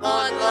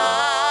 On life,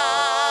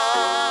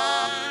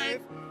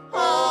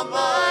 all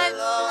my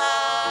life.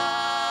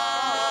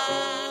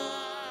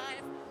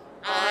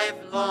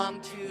 I've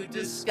longed to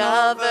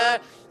discover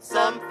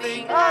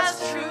something as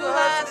true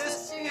as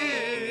this is.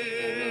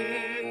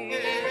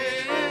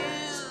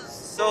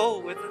 So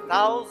with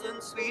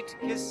 1,000 sweet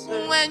kisses,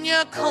 When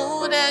you're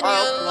cold and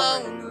you're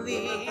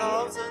lonely, with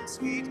 1,000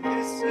 sweet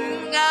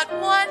kisses, got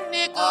one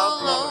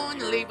nickel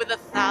lonely with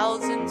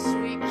 1,000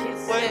 sweet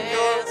kisses. when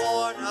you're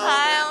worn out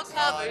I'll and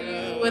cover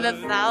tired, you with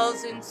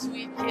 1,000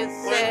 sweet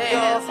kisses. when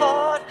your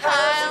heart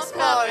has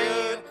I'll cover you,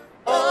 expired,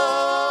 oh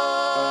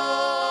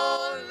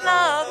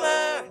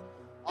lover,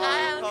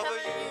 I'll cover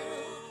you.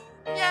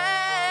 yeah,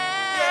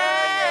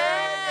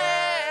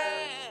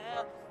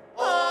 Yeah.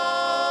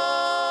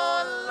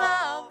 oh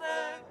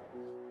lover,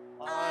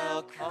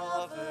 I'll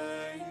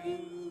cover you.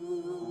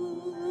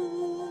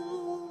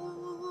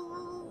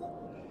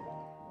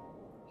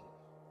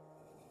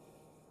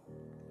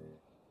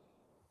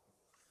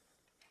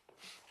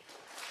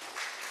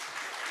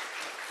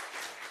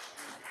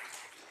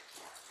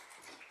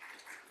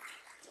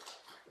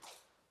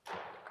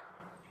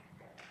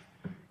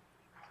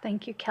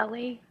 Thank you,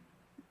 Kelly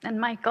and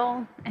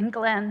Michael and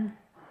Glenn.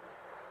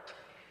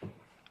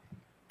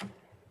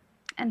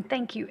 And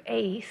thank you,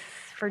 Ace,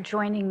 for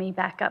joining me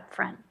back up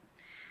front.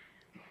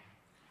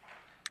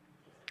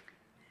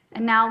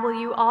 And now will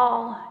you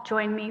all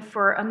join me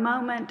for a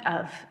moment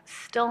of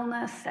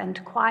stillness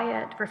and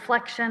quiet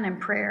reflection and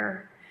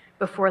prayer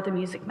before the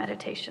music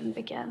meditation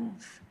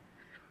begins.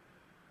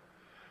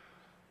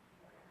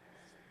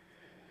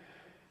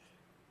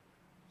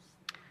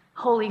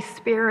 Holy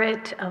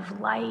Spirit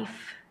of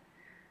life,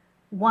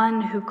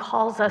 one who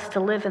calls us to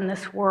live in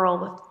this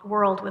world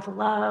with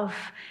love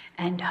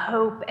and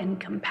hope and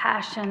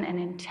compassion and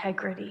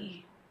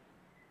integrity.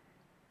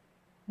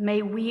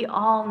 May we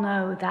all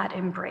know that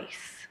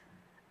embrace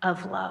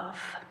of love.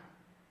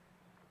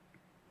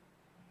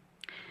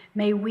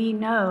 May we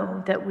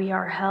know that we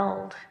are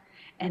held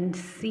and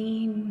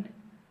seen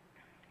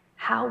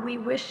how we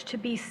wish to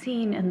be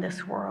seen in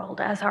this world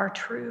as our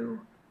true,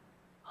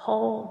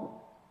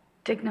 whole,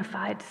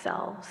 dignified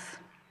selves.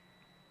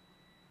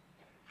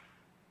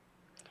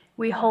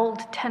 We hold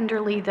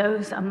tenderly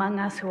those among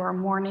us who are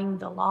mourning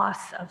the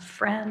loss of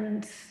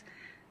friends,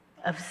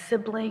 of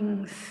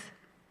siblings,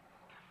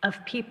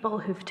 of people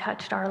who've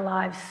touched our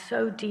lives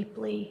so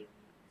deeply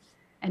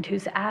and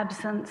whose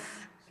absence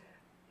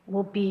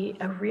will be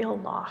a real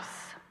loss.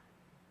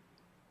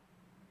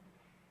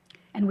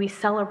 And we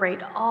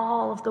celebrate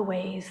all of the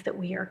ways that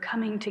we are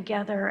coming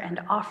together and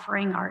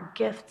offering our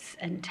gifts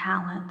and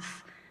talents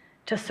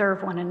to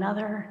serve one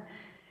another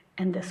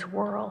and this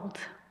world,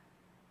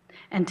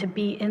 and to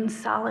be in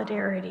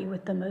solidarity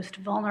with the most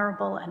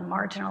vulnerable and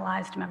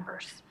marginalized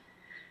members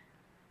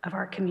of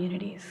our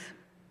communities.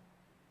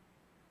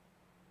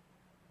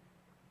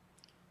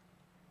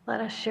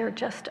 Let us share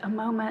just a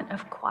moment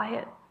of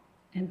quiet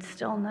and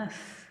stillness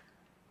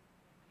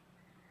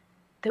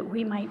that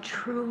we might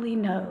truly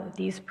know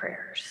these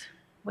prayers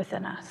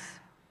within us.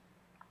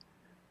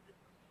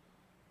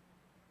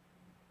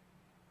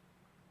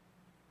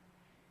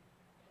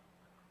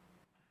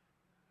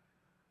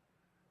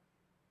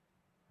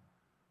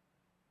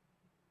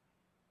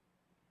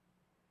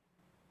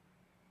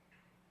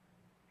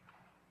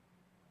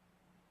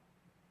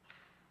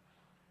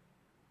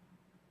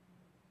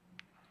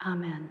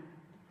 Amen.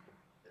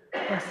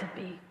 Blessed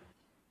be.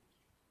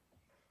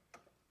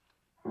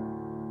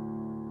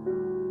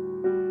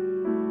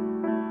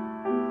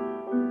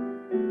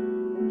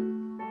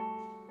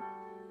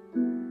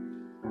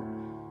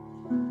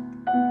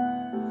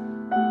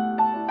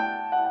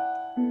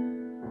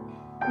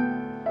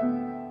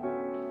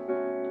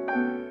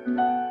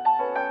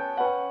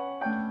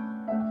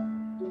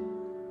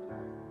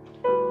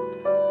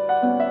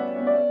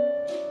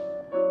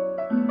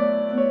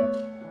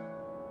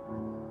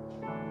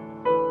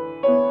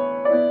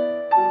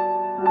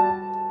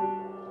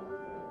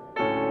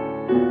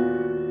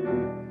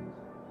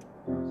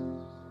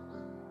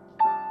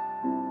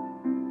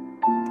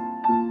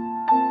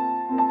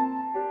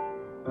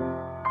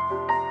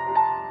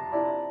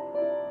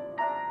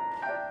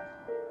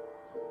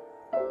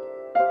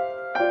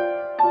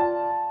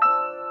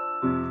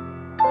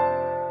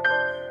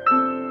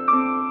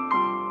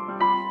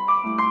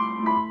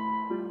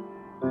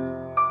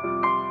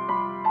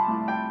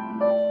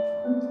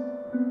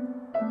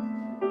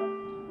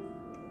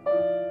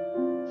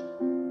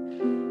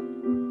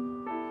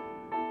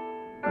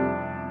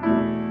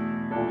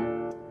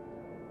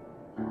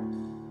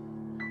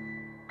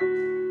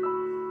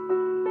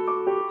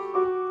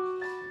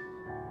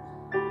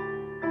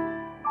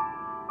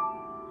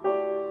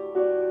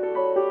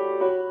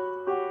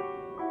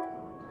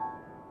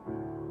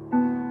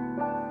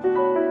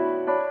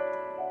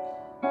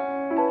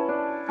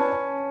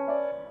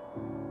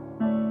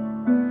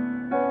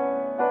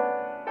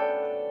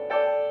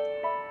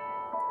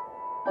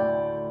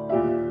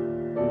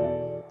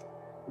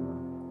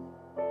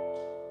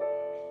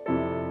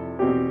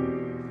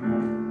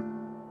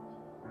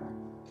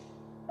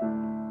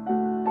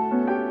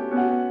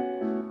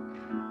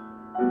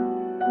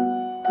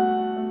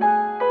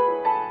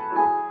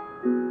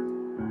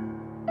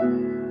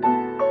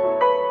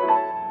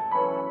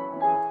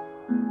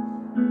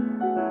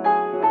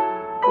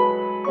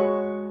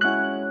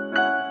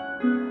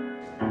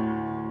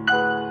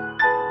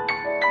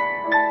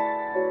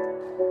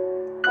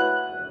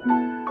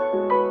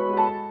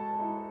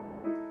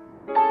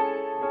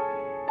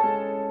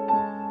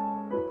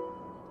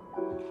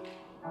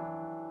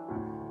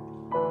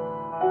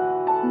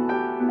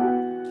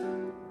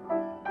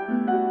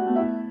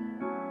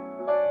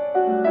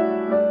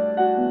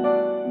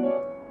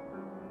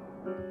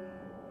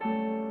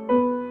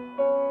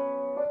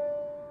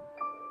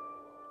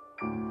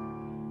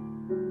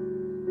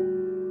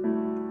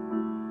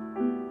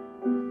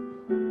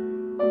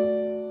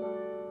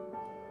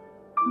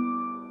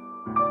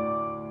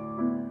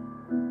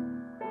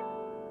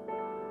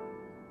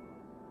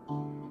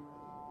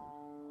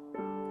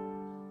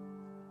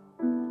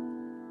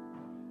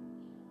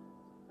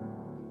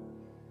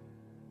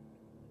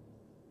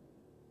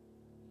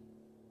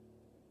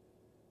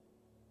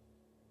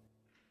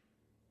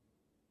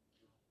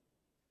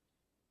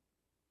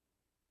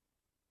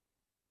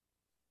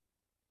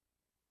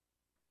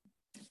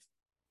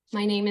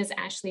 My name is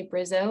Ashley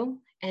Brizzo,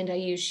 and I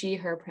use she,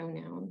 her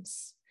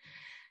pronouns.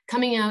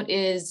 Coming out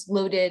is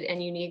loaded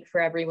and unique for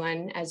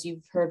everyone, as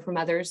you've heard from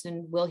others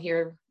and will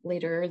hear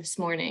later this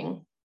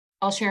morning.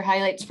 I'll share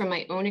highlights from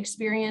my own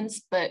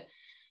experience, but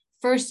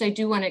first I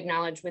do want to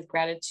acknowledge with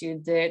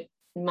gratitude that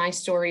my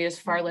story is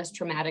far less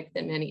traumatic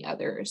than many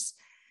others.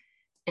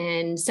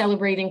 And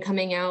celebrating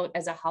coming out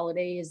as a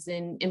holiday is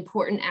an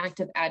important act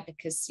of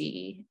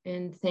advocacy.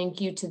 And thank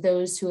you to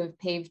those who have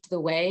paved the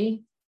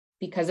way.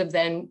 Because of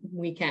them,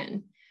 we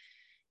can.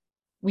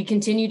 We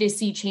continue to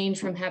see change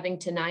from having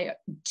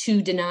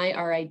to deny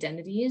our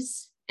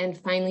identities, and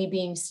finally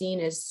being seen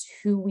as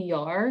who we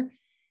are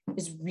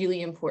is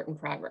really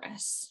important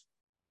progress.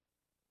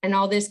 And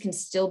all this can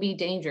still be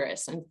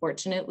dangerous.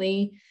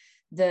 Unfortunately,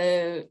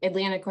 the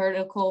Atlantic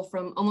article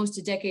from almost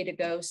a decade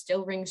ago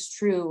still rings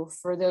true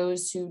for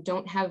those who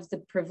don't have the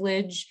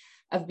privilege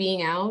of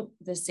being out,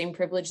 the same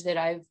privilege that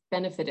I've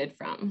benefited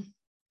from.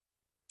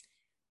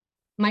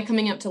 My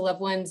coming out to loved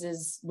ones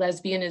as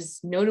lesbian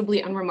is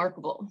notably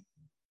unremarkable.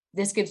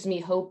 This gives me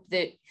hope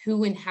that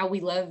who and how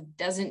we love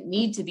doesn't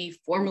need to be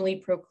formally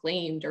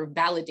proclaimed or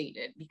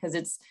validated, because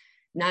it's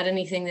not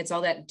anything that's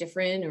all that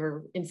different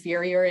or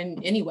inferior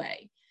in any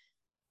way.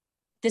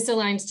 This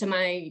aligns to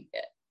my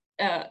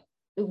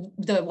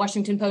the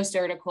Washington Post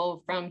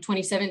article from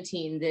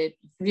 2017 that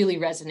really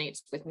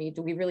resonates with me.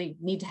 Do we really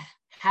need to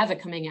have a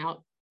coming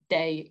out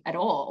day at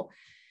all?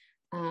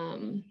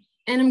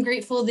 And I'm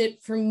grateful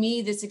that for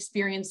me, this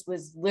experience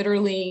was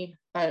literally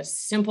a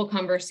simple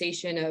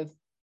conversation of,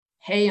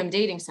 hey, I'm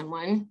dating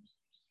someone.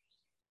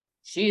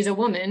 She's a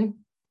woman,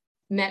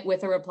 met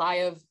with a reply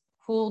of,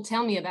 cool,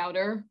 tell me about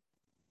her.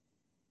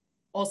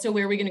 Also,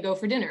 where are we going to go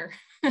for dinner?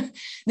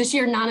 The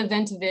sheer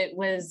non-event of it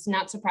was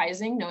not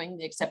surprising, knowing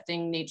the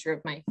accepting nature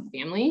of my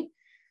family.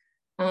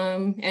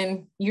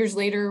 And years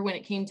later, when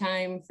it came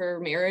time for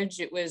marriage,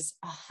 it was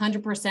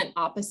 100%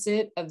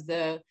 opposite of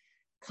the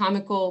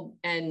comical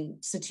and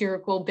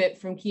satirical bit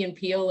from Key and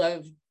Peele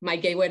of my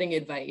gay wedding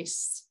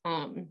advice.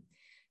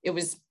 It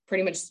was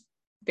pretty much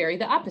very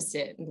the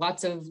opposite.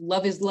 Lots of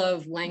love is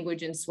love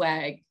language and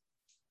swag,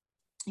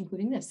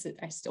 including this that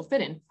I still fit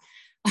in.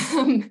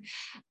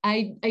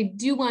 I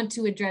do want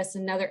to address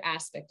another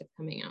aspect of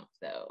coming out,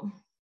 though.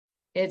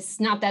 It's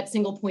not that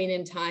single point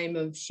in time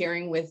of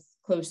sharing with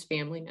close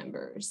family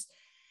members.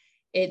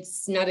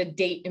 It's not a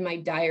date in my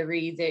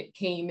diary that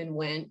came and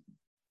went.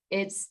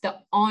 It's the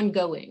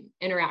ongoing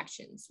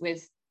interactions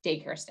with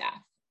daycare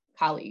staff,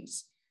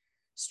 colleagues,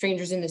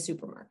 strangers in the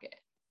supermarket.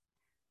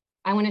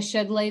 I want to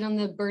shed light on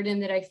the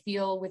burden that I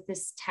feel with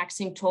this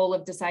taxing toll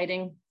of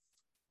deciding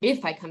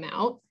if I come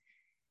out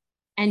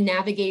and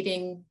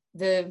navigating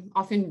the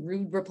often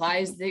rude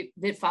replies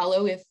that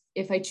follow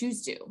if I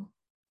choose to.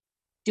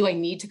 Do I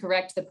need to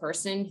correct the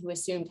person who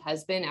assumed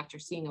husband after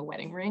seeing a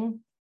wedding ring?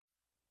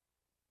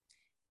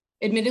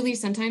 Admittedly,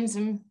 sometimes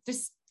I'm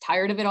just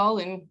tired of it all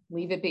and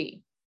leave it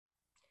be.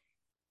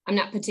 I'm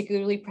not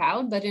particularly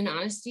proud, but in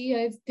honesty,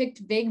 I've picked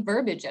vague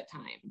verbiage at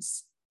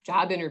times,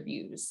 job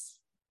interviews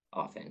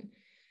often,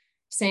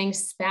 saying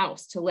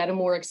spouse to let a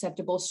more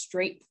acceptable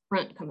straight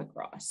front come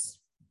across,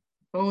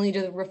 only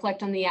to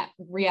reflect on the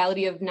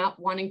reality of not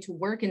wanting to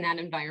work in that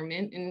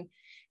environment and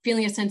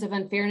feeling a sense of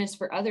unfairness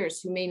for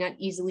others who may not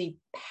easily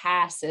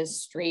pass as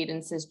straight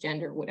and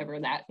cisgender, whatever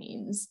that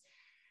means.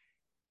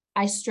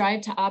 I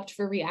strive to opt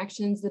for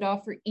reactions that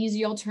offer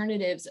easy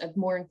alternatives of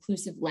more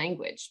inclusive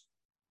language.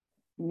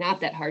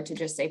 Not that hard to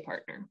just say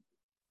partner.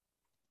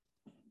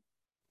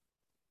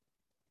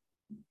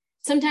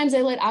 Sometimes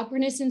I let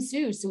awkwardness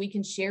ensue so we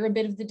can share a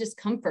bit of the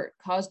discomfort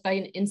caused by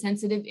an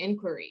insensitive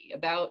inquiry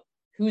about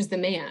who's the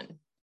man,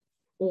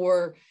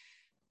 or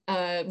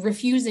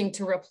refusing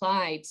to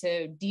reply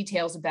to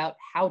details about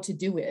how to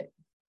do it.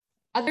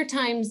 Other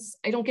times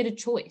I don't get a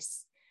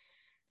choice.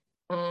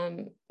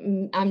 I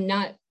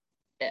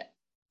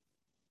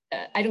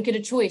don't get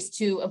a choice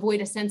to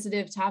avoid a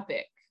sensitive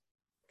topic.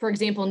 For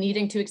example,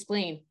 needing to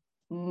explain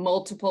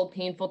multiple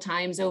painful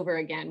times over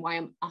again why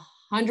I'm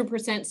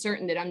 100%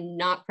 certain that I'm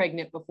not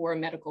pregnant before a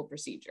medical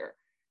procedure.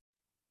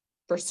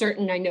 For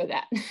certain, I know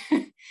that.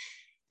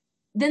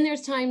 Then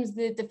there's times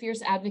that the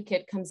fierce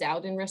advocate comes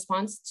out in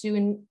response to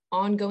an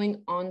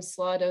ongoing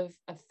onslaught of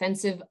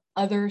offensive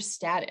other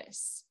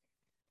status.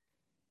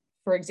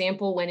 For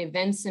example, when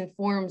events and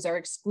forms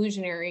are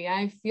exclusionary,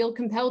 I feel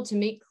compelled to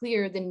make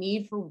clear the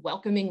need for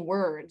welcoming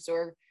words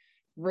or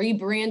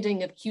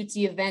rebranding of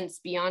cutesy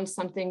events beyond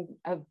something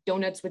of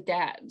donuts with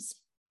dads.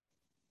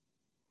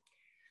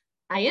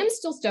 I am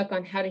still stuck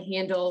on how to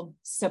handle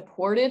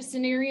supportive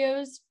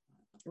scenarios.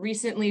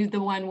 Recently, the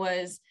one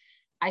was,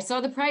 I saw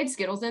the Pride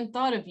Skittles and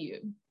thought of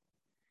you.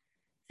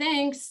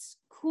 Thanks,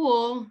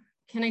 cool.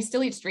 Can I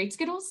still eat straight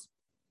Skittles?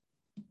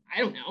 I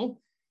don't know.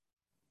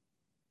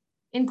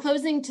 In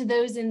closing, to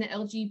those in the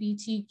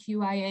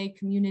LGBTQIA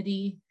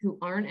community who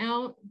aren't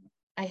out,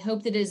 I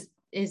hope that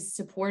is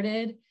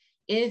supported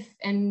if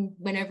and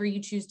whenever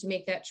you choose to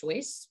make that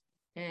choice.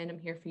 And I'm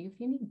here for you if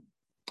you need.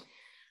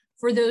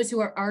 For those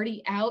who are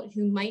already out,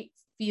 who might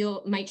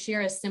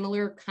share a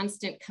similar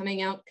constant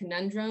coming out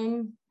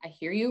conundrum, I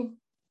hear you.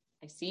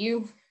 I see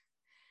you.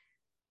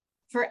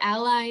 For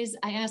allies,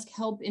 I ask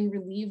help in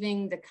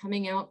relieving the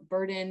coming out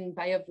burden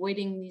by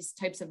avoiding these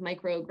types of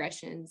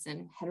microaggressions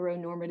and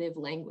heteronormative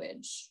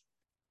language.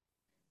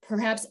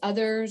 Perhaps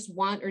others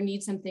want or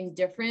need something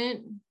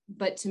different,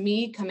 but to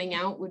me, coming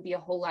out would be a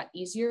whole lot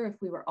easier if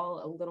we were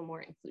all a little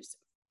more inclusive.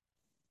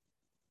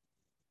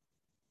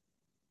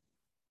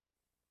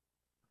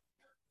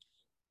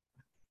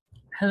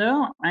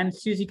 Hello, I'm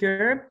Susie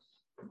Gerb,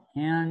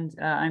 and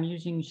I'm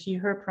using she,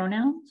 her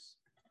pronouns.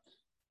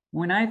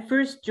 When I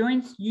first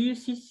joined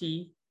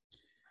UCC,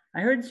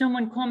 I heard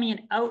someone call me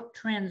an out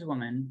trans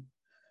woman.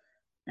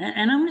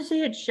 And I'm gonna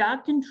say it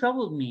shocked and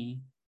troubled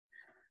me.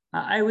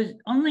 I was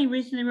only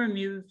recently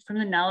removed from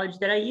the knowledge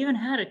that I even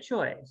had a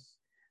choice.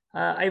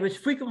 I was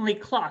frequently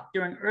clocked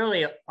during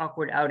early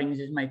awkward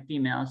outings as my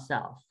female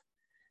self.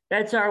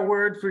 That's our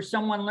word for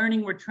someone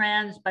learning we're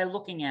trans by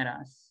looking at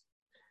us.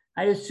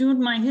 I assumed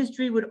my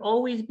history would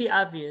always be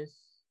obvious.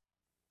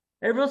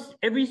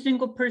 Every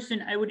single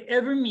person I would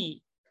ever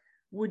meet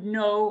would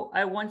know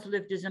I once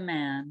lived as a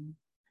man.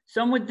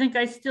 Some would think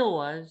I still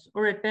was,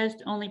 or at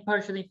best only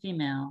partially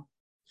female.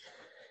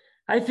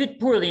 I fit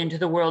poorly into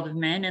the world of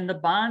men, and the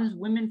bonds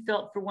women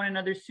felt for one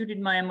another suited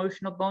my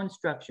emotional bone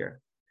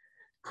structure.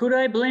 Could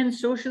I blend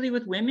socially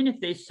with women if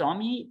they saw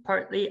me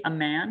partly a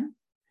man?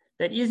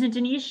 That isn't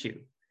an issue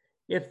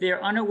if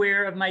they're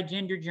unaware of my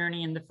gender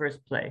journey in the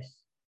first place.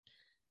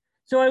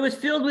 So I was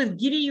filled with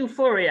giddy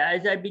euphoria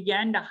as I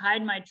began to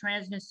hide my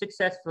transness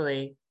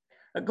successfully.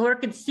 A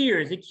clerk at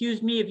Sears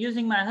accused me of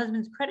using my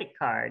husband's credit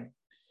card.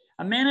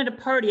 A man at a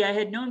party I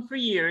had known for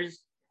years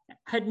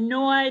had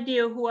no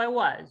idea who I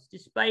was,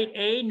 despite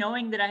A,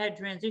 knowing that I had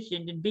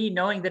transitioned, and B,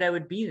 knowing that I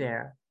would be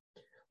there.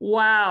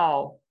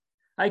 Wow.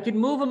 I could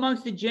move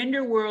amongst the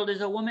gender world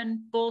as a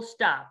woman, full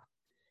stop.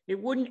 It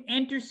wouldn't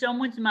enter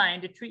someone's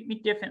mind to treat me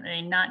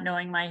differently, not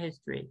knowing my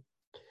history.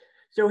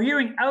 So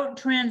hearing out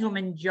trans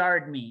woman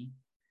jarred me.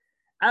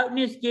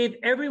 Outness gave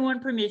everyone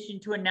permission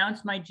to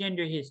announce my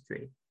gender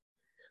history.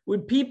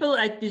 Would people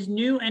at this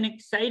new and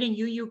exciting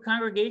UU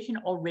congregation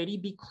already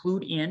be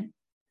clued in?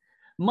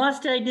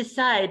 Must I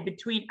decide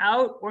between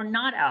out or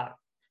not out?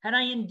 Had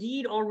I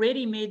indeed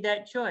already made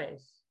that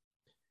choice?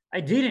 I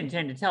did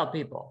intend to tell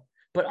people,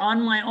 but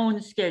on my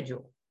own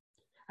schedule.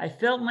 I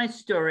felt my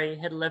story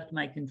had left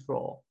my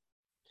control.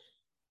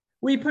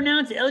 We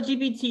pronounce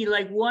LGBT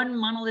like one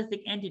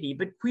monolithic entity,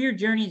 but queer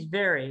journeys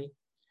vary.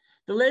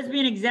 The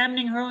lesbian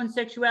examining her own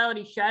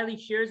sexuality shyly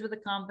shares with a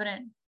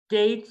confidant,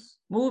 dates,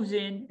 moves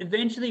in,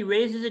 eventually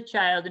raises a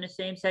child in a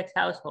same-sex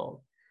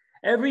household.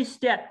 Every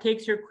step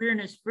takes her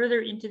queerness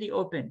further into the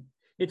open.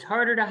 It's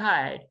harder to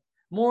hide,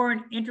 more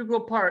an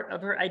integral part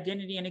of her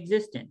identity and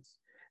existence.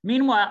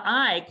 Meanwhile,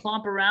 I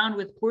clomp around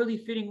with poorly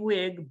fitting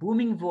wig,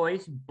 booming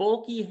voice,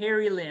 bulky,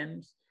 hairy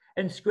limbs,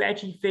 and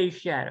scratchy face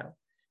shadow.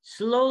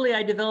 Slowly,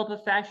 I develop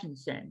a fashion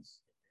sense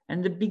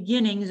and the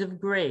beginnings of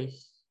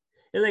grace.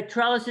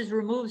 Electrolysis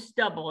removes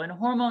stubble and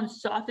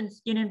hormones soften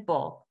skin and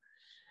bulk,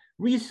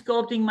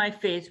 resculpting my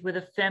face with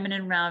a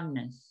feminine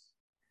roundness.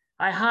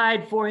 I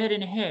hide forehead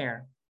and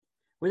hair.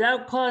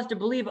 Without cause to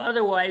believe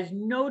otherwise,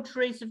 no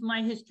trace of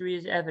my history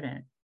is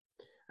evident.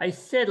 I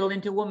settle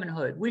into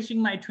womanhood,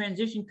 wishing my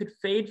transition could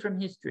fade from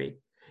history,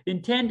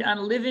 intent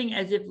on living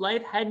as if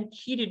life hadn't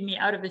cheated me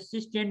out of a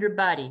cisgender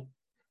body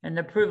and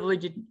the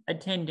privilege of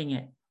attending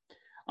it.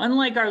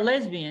 Unlike our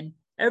lesbian,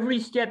 every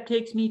step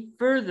takes me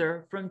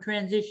further from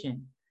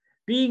transition.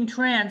 Being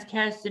trans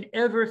casts an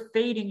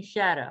ever-fading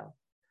shadow.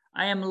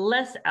 I am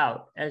less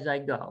out as I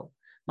go.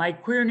 My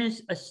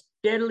queerness a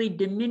steadily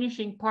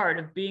diminishing part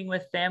of being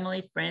with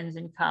family, friends,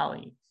 and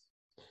colleagues.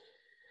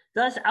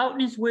 Thus,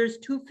 outness wears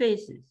two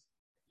faces.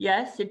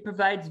 Yes, it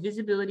provides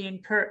visibility and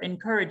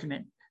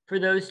encouragement for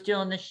those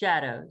still in the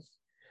shadows,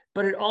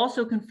 but it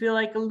also can feel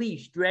like a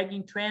leash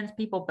dragging trans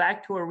people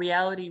back to a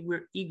reality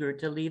we're eager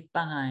to leave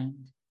behind.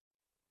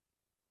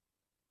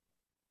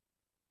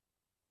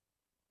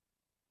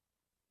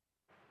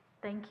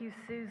 Thank you,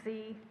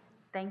 Susie.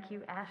 Thank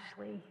you,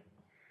 Ashley.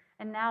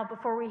 And now,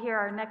 before we hear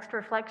our next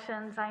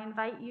reflections, I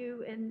invite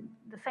you in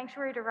the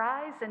sanctuary to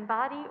rise in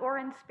body or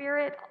in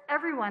spirit,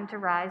 everyone to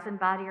rise in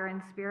body or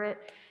in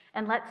spirit,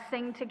 and let's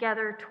sing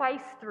together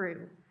twice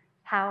through,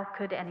 How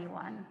Could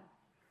Anyone?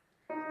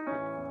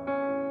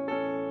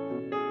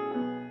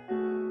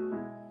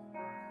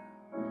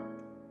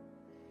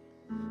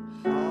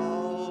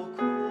 How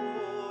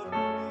could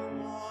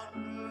anyone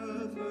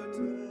ever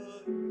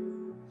tell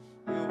you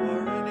you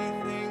were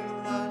anything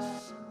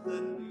less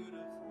than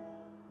beautiful?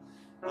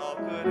 How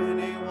could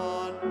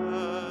anyone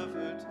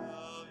ever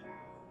tell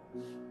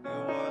you you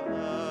are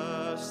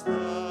less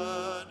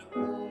than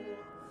whole?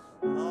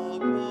 How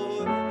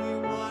could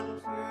anyone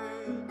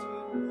fail to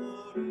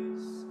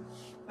notice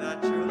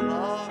that your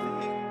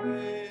loving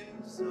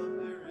is a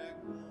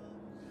miracle?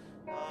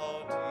 How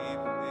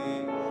deeply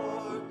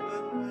you're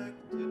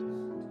connected to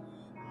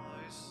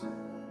my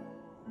soul.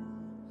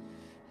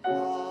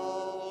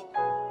 How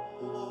could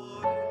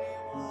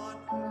anyone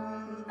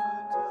ever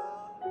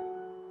tell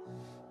you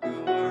you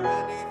were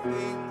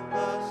anything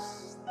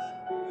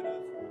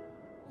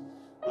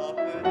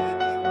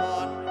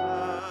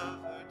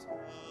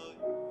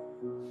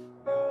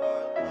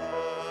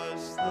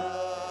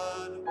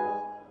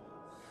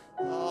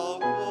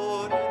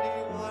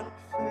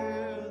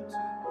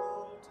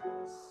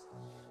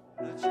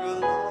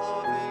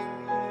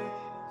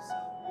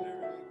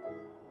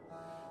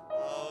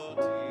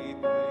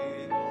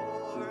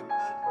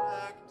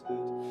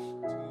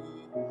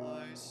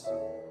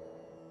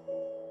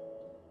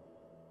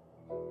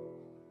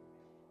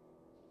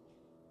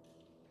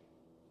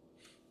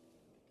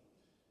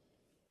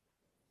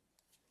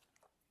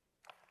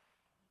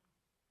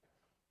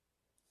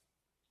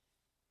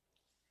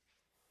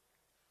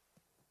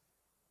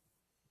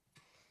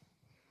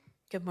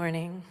Good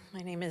morning. My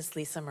name is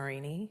Lisa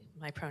Marini.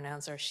 My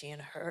pronouns are she and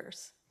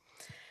hers.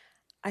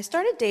 I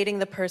started dating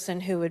the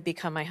person who would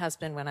become my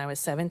husband when I was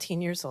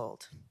 17 years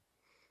old.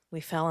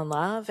 We fell in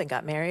love and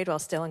got married while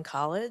still in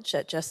college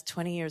at just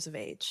 20 years of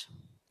age.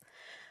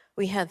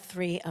 We had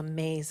 3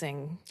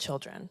 amazing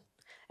children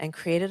and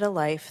created a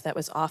life that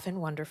was often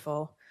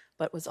wonderful,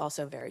 but was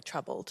also very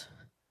troubled.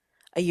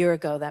 A year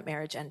ago, that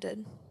marriage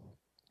ended.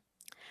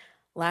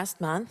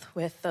 Last month,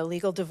 with the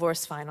legal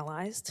divorce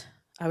finalized,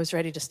 I was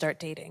ready to start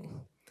dating.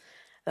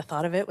 The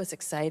thought of it was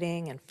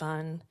exciting and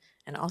fun,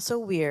 and also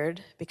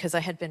weird because I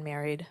had been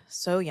married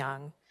so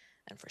young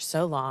and for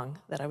so long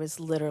that I was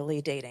literally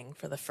dating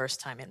for the first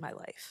time in my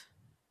life.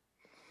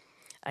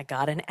 I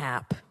got an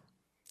app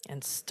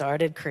and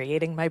started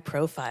creating my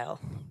profile.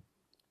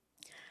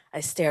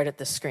 I stared at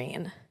the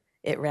screen.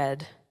 It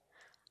read,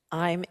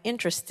 "I'm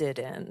interested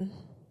in ...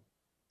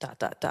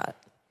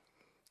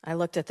 I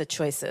looked at the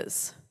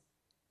choices.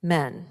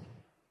 Men,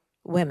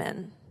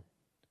 women,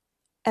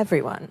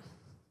 everyone.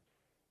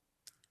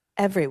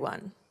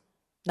 Everyone,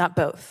 not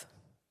both.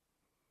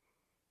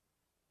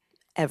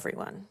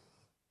 Everyone.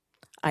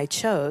 I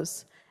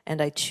chose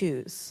and I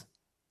choose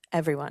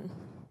everyone.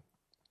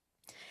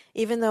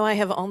 Even though I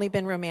have only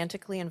been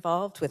romantically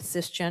involved with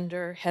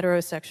cisgender,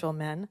 heterosexual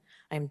men,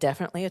 I am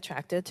definitely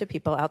attracted to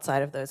people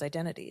outside of those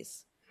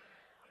identities.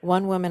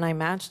 One woman I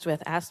matched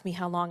with asked me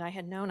how long I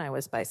had known I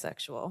was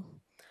bisexual.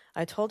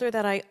 I told her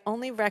that I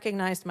only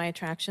recognized my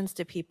attractions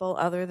to people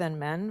other than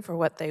men for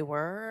what they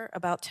were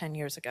about 10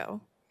 years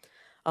ago.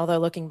 Although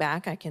looking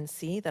back, I can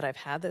see that I've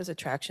had those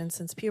attractions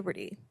since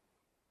puberty.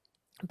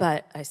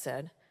 But, I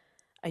said,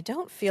 I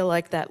don't feel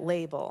like that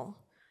label,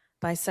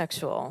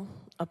 bisexual,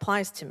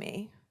 applies to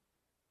me.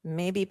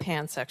 Maybe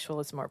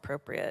pansexual is more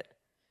appropriate.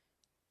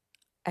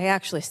 I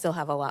actually still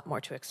have a lot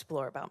more to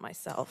explore about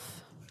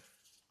myself.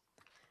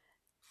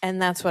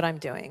 And that's what I'm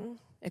doing,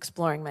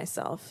 exploring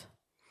myself.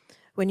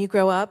 When you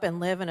grow up and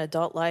live an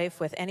adult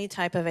life with any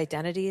type of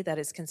identity that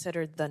is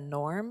considered the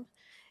norm,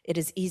 it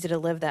is easy to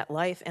live that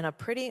life in a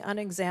pretty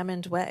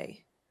unexamined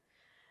way.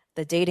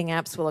 The dating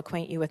apps will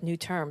acquaint you with new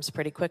terms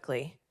pretty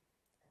quickly.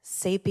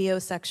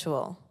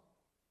 Sapiosexual,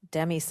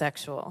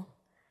 demisexual,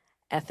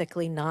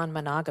 ethically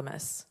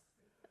non-monogamous,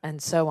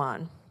 and so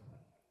on.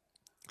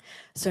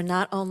 So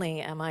not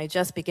only am I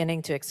just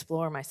beginning to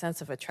explore my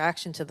sense of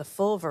attraction to the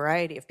full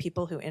variety of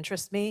people who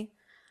interest me,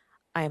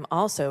 I am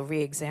also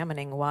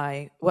re-examining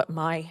what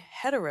my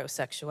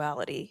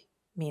heterosexuality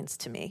means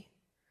to me.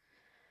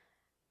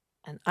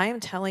 And I am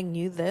telling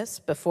you this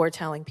before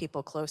telling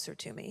people closer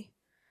to me.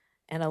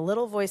 And a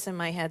little voice in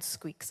my head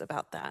squeaks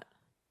about that.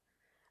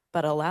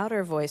 But a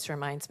louder voice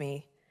reminds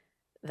me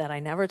that I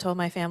never told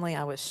my family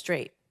I was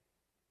straight.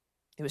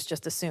 It was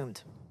just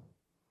assumed.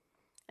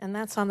 And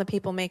that's on the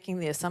people making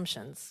the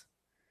assumptions.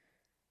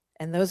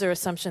 And those are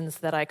assumptions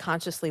that I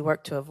consciously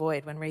work to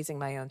avoid when raising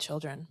my own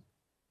children.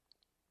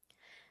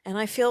 And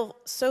I feel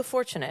so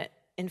fortunate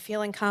in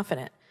feeling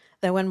confident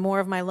that when more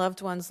of my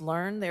loved ones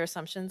learn their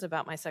assumptions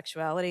about my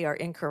sexuality are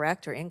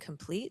incorrect or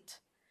incomplete,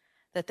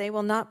 that they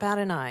will not bat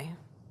an eye.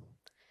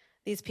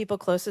 These people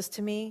closest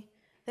to me,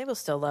 they will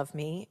still love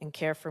me and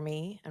care for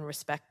me and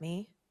respect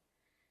me.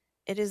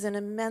 It is an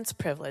immense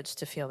privilege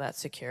to feel that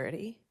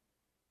security.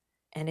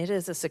 And it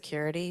is a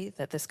security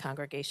that this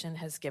congregation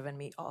has given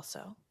me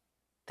also.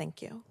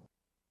 Thank you.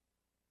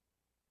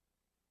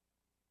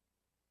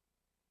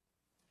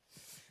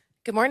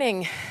 Good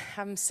morning.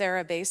 I'm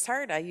Sarah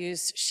Basehart. I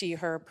use she,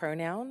 her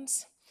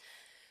pronouns.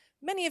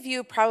 Many of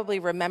you probably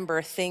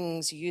remember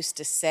things you used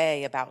to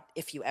say about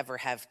if you ever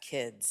have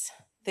kids.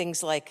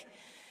 Things like,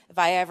 if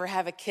I ever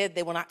have a kid,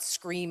 they will not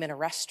scream in a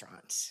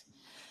restaurant.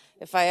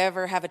 If I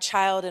ever have a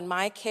child in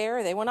my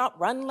care, they will not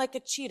run like a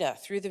cheetah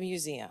through the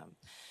museum.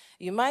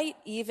 You might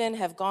even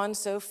have gone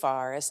so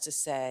far as to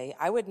say,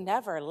 I would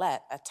never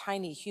let a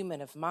tiny human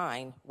of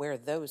mine wear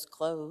those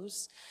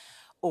clothes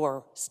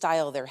or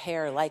style their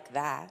hair like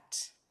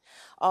that.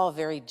 All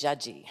very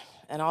judgy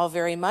and all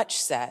very much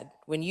said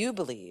when you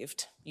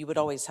believed you would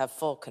always have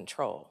full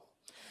control.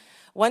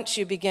 Once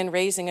you begin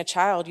raising a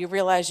child, you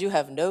realize you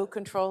have no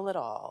control at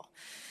all.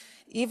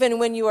 Even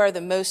when you are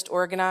the most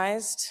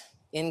organized,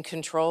 in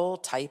control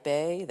type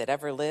A that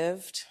ever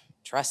lived,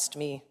 trust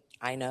me,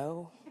 I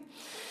know.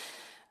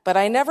 But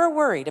I never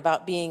worried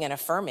about being an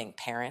affirming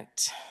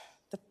parent.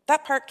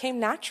 That part came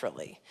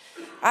naturally.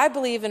 I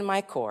believe in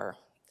my core,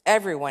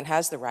 everyone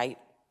has the right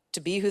to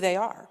be who they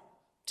are,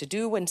 to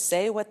do and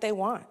say what they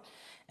want,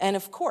 and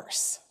of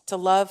course, to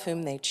love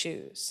whom they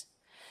choose.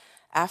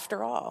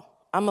 After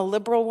all, I'm a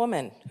liberal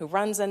woman who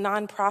runs a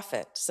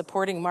nonprofit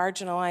supporting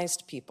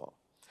marginalized people.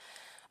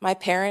 My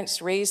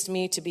parents raised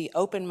me to be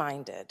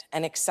open-minded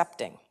and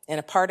accepting in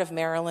a part of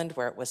Maryland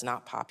where it was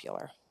not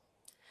popular.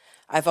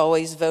 I've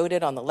always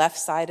voted on the left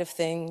side of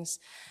things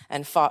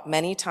and fought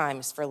many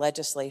times for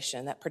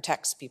legislation that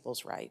protects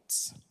people's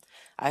rights.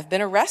 I've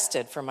been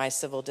arrested for my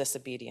civil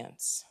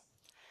disobedience.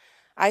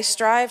 I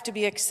strive to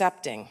be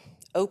accepting,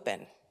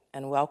 open,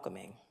 and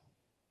welcoming.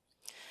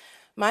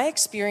 My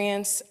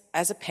experience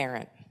as a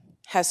parent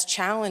has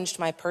challenged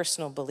my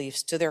personal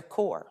beliefs to their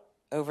core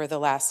over the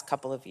last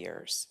couple of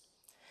years.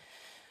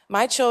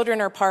 My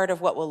children are part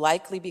of what will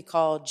likely be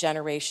called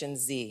Generation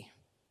Z,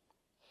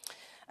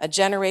 a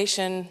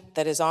generation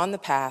that is on the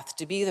path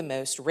to be the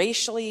most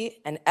racially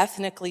and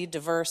ethnically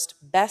diverse,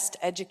 best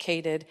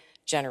educated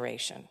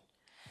generation.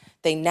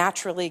 They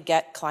naturally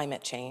get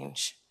climate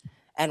change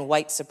and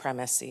white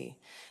supremacy.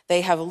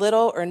 They have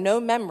little or no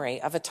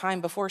memory of a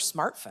time before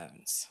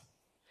smartphones.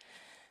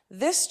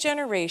 This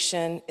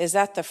generation is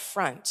at the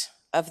front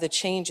of the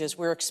changes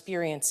we're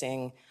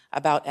experiencing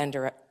about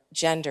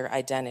gender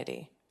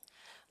identity.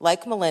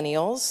 Like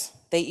millennials,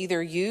 they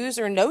either use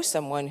or know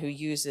someone who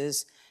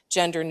uses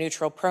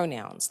gender-neutral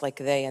pronouns like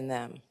they and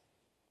them.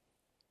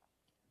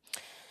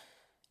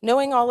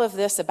 Knowing all of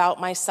this about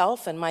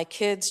myself and my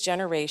kids'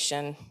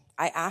 generation,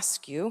 I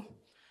ask you,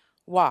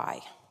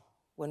 why?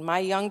 When my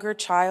younger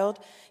child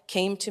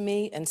came to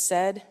me and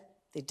said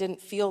they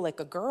didn't feel like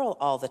a girl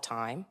all the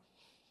time,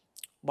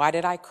 why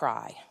did I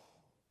cry?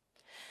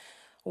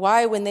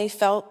 Why, when they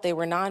felt they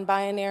were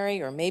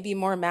non-binary or maybe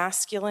more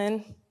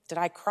masculine, did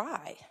I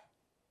cry?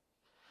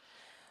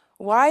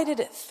 Why did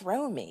it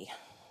throw me?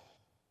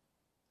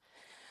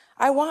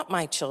 I want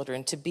my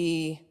children to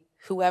be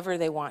whoever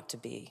they want to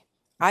be.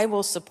 I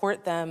will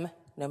support them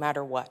no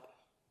matter what.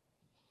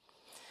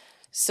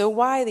 So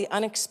why the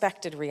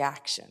unexpected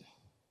reaction?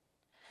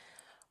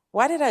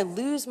 Why did I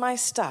lose my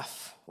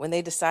stuff when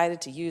they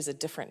decided to use a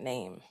different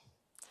name?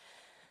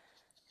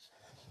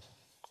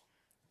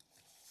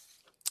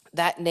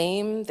 That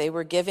name they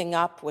were giving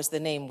up was the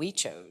name we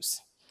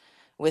chose,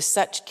 with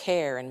such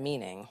care and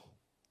meaning.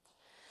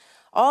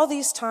 All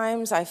these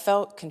times I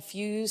felt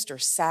confused or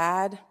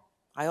sad,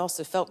 I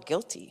also felt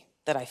guilty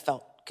that I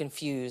felt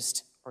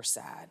confused or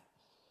sad.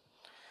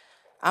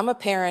 I'm a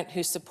parent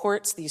who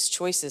supports these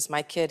choices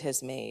my kid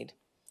has made,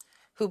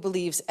 who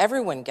believes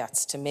everyone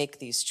gets to make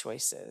these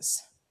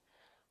choices.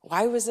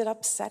 Why was it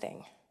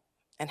upsetting?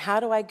 And how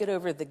do I get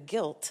over the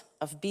guilt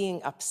of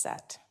being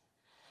upset?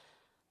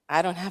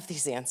 I don't have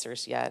these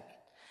answers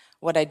yet.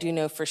 What I do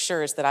know for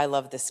sure is that I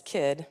love this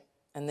kid,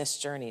 and this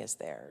journey is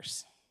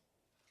theirs.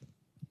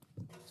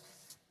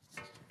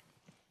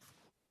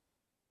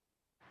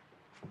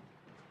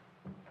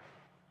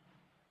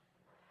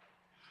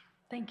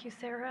 Thank you,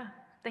 Sarah.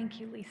 Thank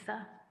you,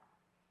 Lisa.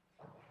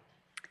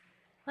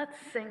 Let's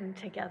sing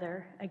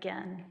together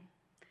again.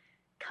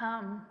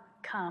 Come,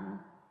 come,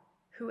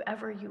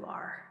 whoever you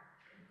are.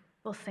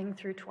 We'll sing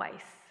through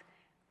twice.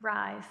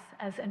 Rise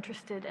as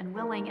interested and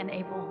willing and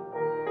able.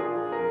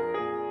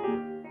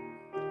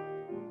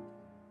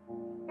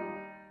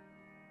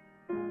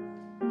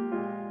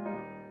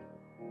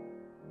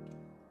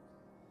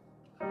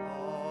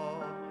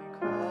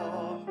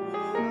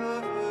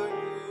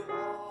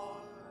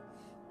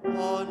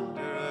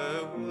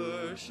 Wanderer,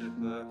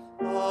 worshipper,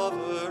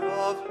 lover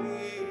of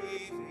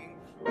leaving,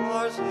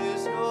 ours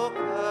is no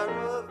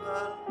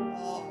caravan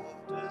of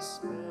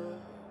despair.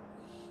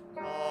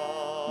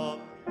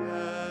 Come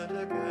yet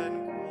again,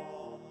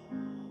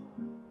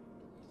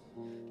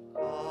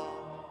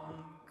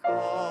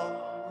 come,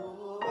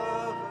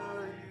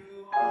 whoever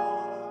you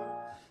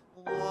are,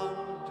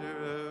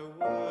 wanderer,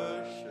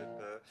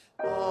 worshipper,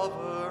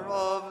 lover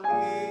of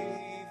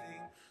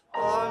leaving,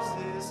 ours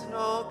is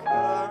no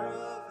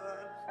caravan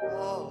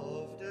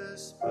of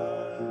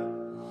despair.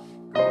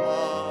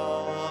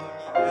 Come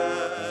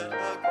yet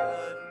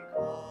again,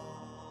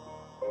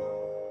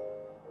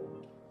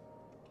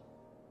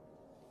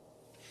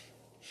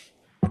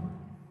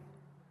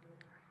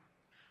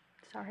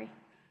 Sorry.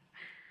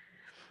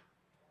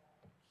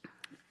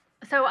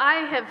 So I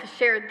have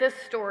shared this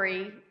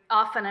story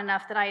often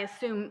enough that I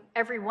assume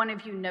every one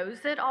of you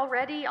knows it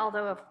already,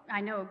 although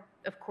I know,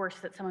 of course,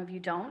 that some of you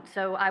don't,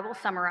 so I will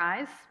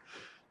summarize.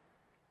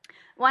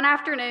 One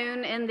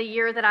afternoon in the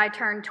year that I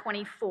turned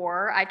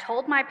 24, I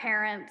told my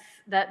parents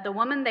that the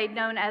woman they'd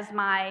known as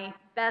my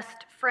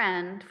best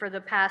friend for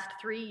the past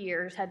 3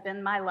 years had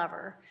been my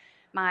lover,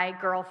 my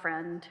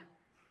girlfriend,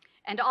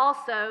 and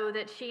also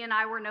that she and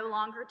I were no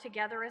longer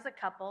together as a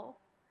couple,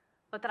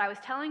 but that I was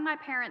telling my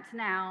parents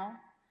now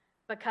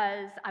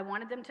because I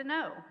wanted them to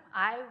know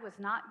I was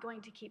not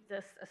going to keep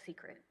this a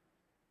secret.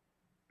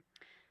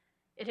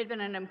 It had been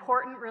an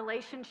important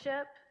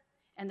relationship,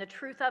 and the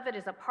truth of it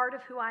is a part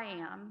of who I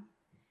am.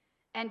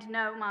 And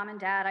no, Mom and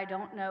Dad, I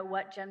don't know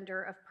what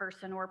gender of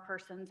person or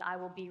persons I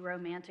will be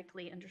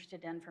romantically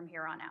interested in from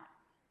here on out.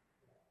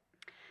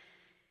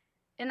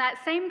 In that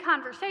same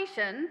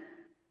conversation,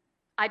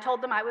 I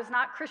told them I was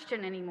not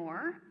Christian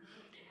anymore,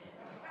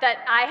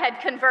 that I had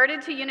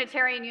converted to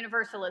Unitarian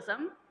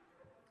Universalism,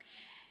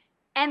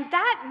 and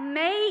that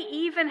may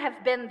even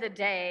have been the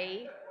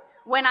day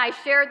when I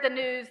shared the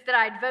news that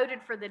I'd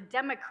voted for the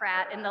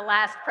Democrat in the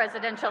last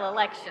presidential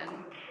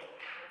election.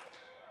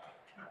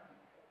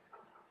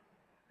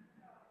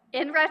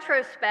 In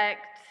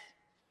retrospect,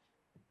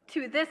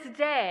 to this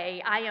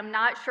day, I am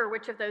not sure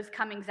which of those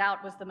comings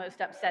out was the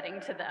most upsetting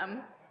to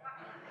them.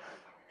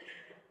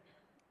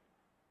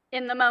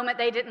 In the moment,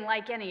 they didn't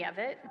like any of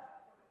it.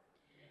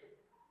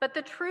 But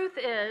the truth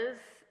is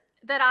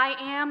that I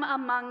am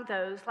among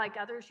those, like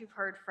others you've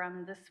heard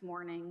from this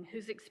morning,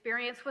 whose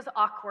experience was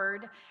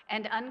awkward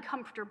and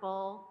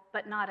uncomfortable,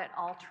 but not at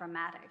all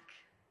traumatic.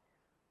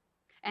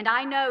 And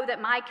I know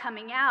that my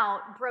coming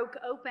out broke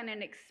open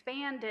and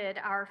expanded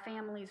our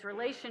family's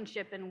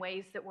relationship in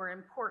ways that were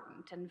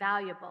important and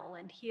valuable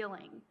and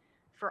healing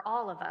for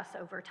all of us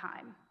over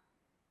time.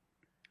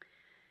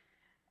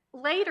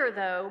 Later,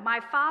 though,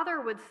 my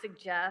father would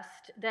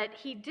suggest that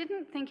he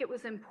didn't think it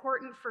was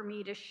important for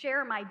me to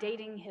share my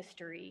dating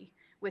history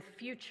with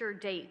future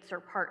dates or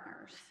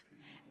partners.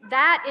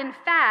 That, in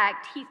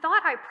fact, he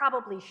thought I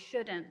probably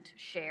shouldn't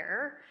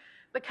share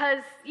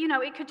because,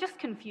 it could just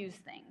confuse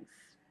things,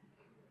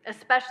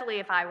 especially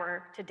if I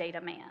were to date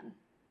a man.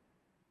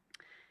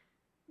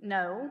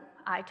 No,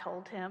 I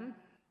told him.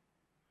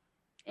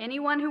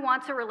 Anyone who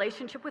wants a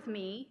relationship with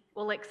me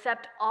will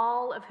accept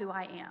all of who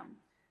I am.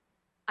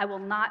 I will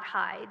not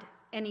hide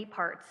any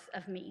parts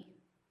of me.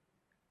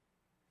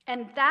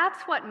 And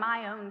that's what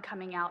my own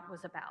coming out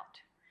was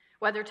about,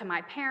 whether to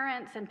my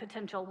parents and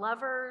potential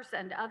lovers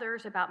and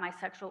others about my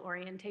sexual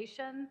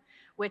orientation,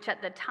 which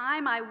at the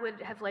time I would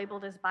have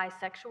labeled as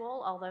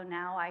bisexual, although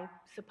now I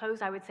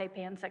suppose I would say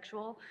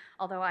pansexual,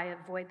 although I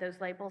avoid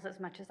those labels as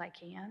much as I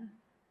can.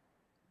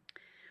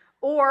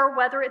 Or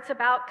whether it's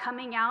about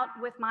coming out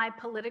with my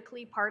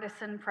politically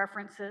partisan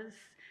preferences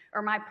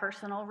or my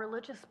personal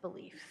religious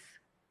beliefs.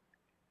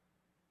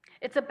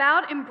 It's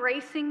about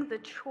embracing the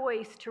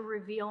choice to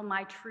reveal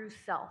my true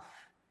self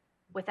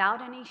without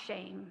any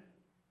shame.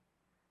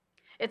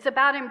 It's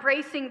about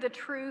embracing the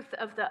truth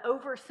of the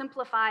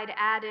oversimplified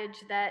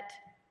adage that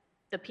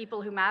the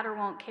people who matter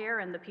won't care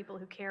and the people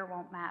who care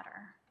won't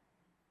matter.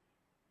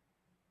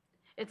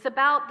 It's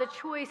about the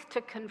choice to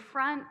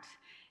confront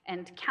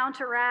and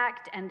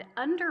counteract and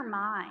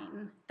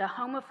undermine the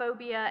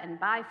homophobia and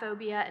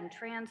biphobia and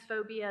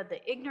transphobia, the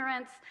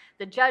ignorance,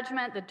 the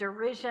judgment, the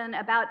derision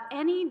about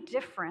any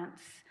difference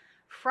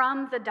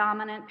from the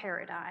dominant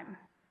paradigm.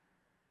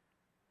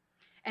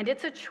 And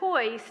it's a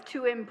choice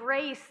to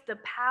embrace the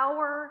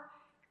power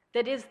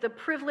that is the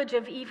privilege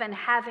of even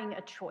having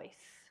a choice.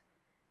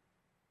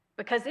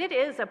 Because it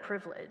is a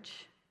privilege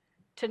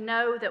to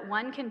know that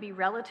one can be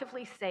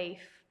relatively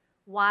safe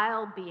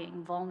while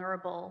being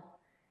vulnerable,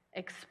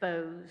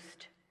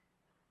 exposed,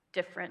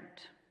 different.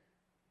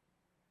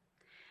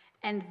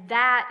 And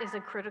that is a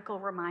critical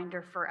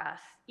reminder for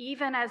us,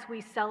 even as we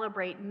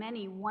celebrate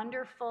many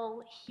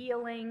wonderful,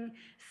 healing,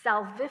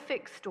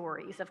 salvific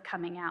stories of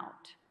coming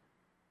out.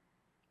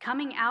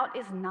 Coming out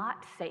is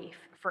not safe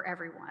for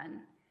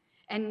everyone,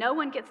 and no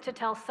one gets to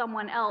tell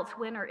someone else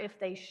when or if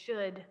they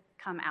should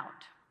come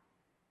out.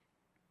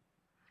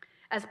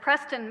 As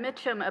Preston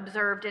Mitchum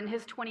observed in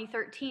his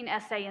 2013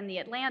 essay in The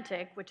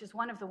Atlantic, which is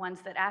one of the ones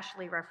that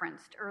Ashley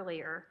referenced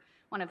earlier,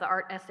 one of the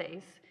art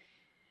essays,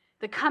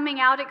 the coming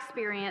out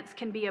experience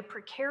can be a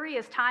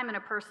precarious time in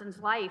a person's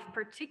life,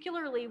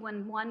 particularly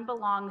when one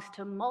belongs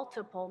to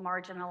multiple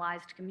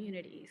marginalized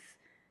communities.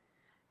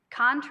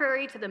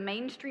 Contrary to the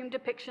mainstream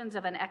depictions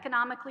of an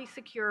economically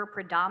secure,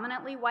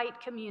 predominantly white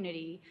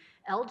community,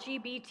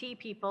 LGBT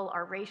people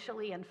are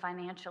racially and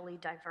financially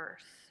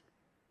diverse.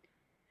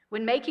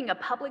 When making a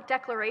public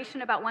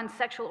declaration about one's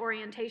sexual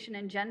orientation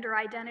and gender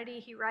identity,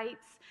 he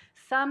writes,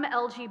 some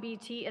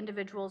LGBT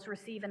individuals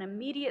receive an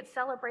immediate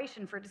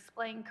celebration for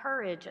displaying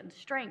courage and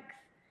strength.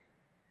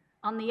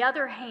 On the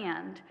other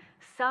hand,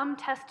 some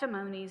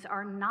testimonies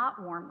are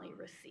not warmly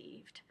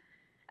received,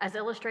 as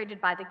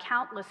illustrated by the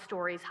countless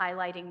stories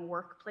highlighting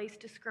workplace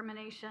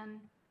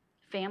discrimination,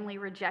 family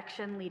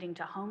rejection leading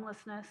to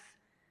homelessness,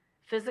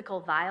 physical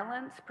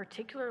violence,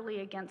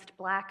 particularly against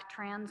Black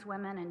trans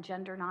women and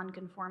gender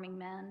nonconforming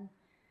men,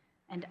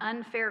 and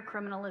unfair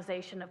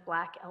criminalization of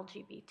Black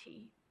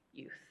LGBT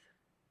youth.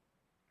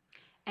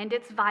 And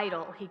it's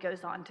vital, he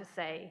goes on to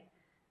say,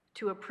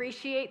 to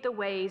appreciate the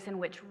ways in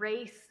which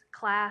race,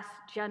 class,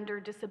 gender,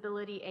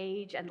 disability,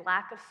 age, and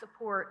lack of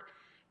support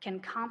can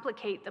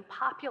complicate the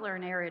popular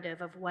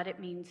narrative of what it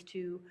means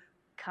to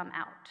come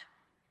out.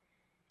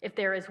 If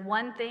there is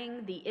one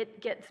thing the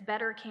It Gets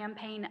Better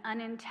campaign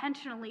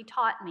unintentionally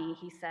taught me,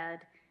 he said,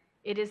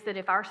 it is that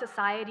if our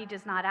society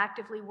does not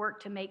actively work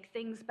to make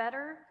things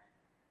better,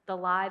 the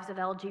lives of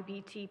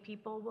LGBT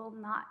people will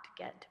not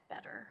get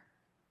better.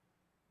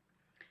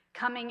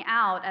 Coming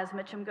out, as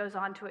Mitchum goes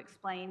on to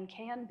explain,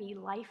 can be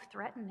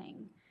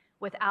life-threatening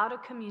without a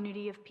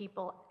community of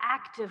people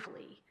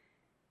actively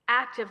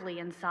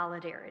in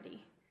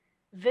solidarity,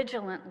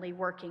 vigilantly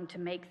working to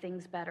make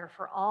things better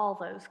for all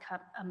those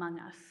among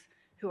us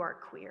who are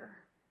queer.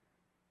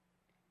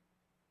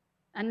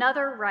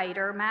 Another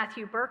writer,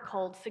 Matthew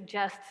Burkhold,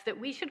 suggests that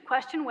we should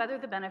question whether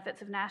the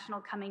benefits of National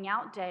Coming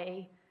Out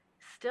Day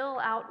still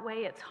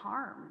outweigh its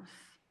harms.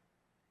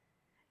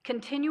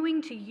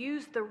 Continuing to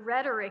use the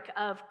rhetoric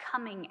of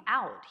coming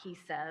out, he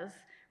says,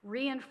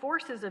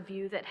 reinforces a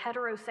view that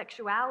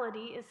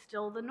heterosexuality is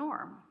still the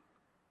norm.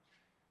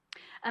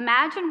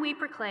 Imagine we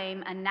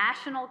proclaim a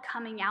National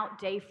Coming Out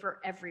Day for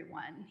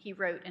everyone, he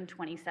wrote in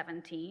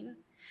 2017.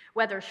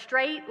 Whether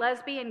straight,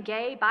 lesbian,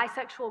 gay,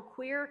 bisexual,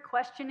 queer,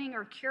 questioning,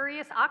 or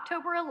curious,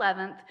 October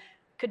 11th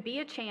could be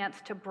a chance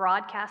to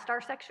broadcast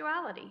our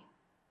sexuality.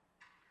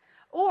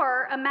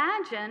 Or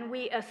imagine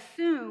we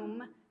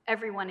assume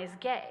everyone is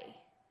gay.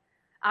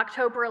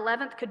 October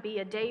 11th could be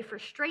a day for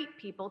straight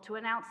people to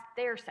announce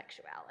their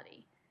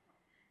sexuality.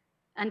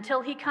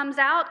 Until he comes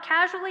out,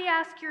 casually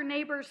ask your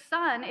neighbor's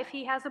son if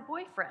he has a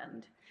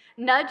boyfriend.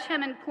 Nudge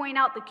him and point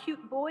out the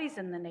cute boys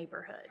in the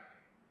neighborhood.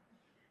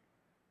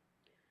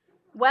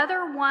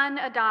 Whether one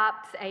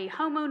adopts a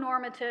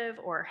homonormative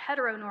or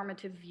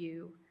heteronormative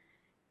view,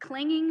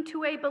 clinging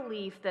to a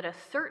belief that a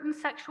certain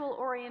sexual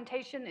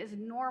orientation is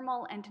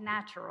normal and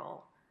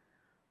natural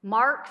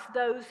marks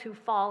those who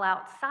fall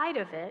outside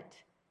of it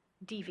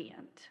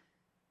deviant,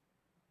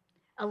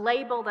 a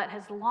label that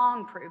has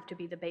long proved to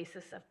be the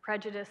basis of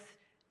prejudice,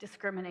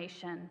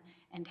 discrimination,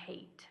 and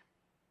hate.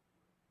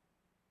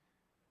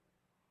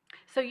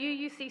 So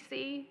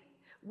UUCC,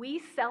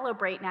 we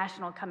celebrate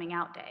National Coming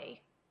Out Day,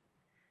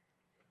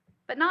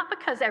 but not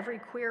because every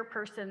queer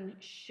person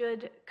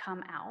should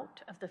come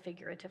out of the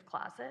figurative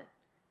closet,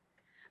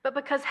 but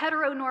because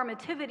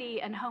heteronormativity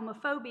and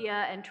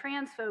homophobia and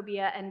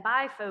transphobia and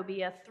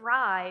biphobia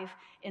thrive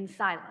in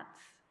silence.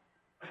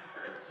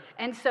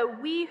 And so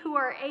we who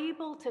are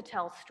able to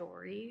tell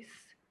stories,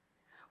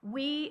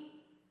 we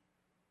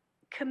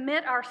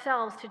commit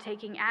ourselves to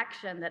taking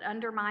action that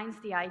undermines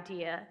the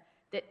idea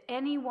that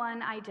any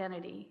one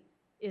identity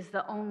is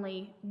the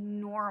only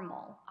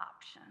normal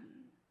option.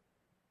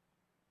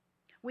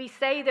 We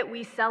say that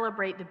we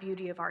celebrate the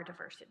beauty of our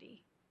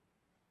diversity.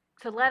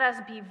 So let us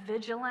be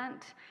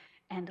vigilant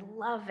and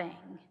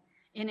loving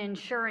in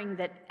ensuring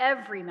that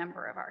every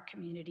member of our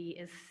community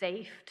is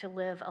safe to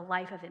live a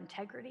life of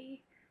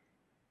integrity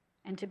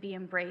and to be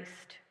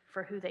embraced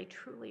for who they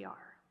truly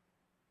are.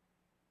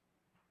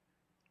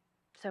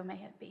 So may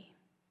it be.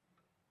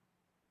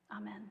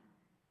 Amen.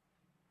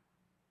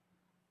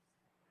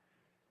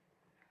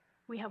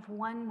 We have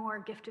one more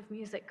gift of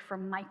music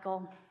from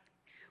Michael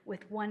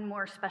with one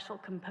more special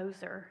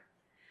composer.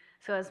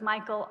 So as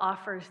Michael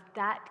offers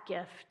that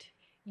gift,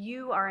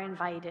 you are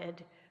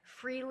invited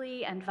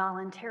freely and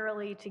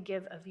voluntarily to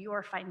give of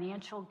your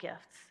financial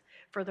gifts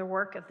for the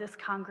work of this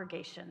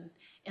congregation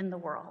in the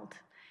world.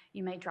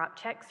 You may drop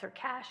checks or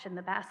cash in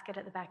the basket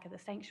at the back of the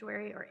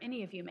sanctuary, or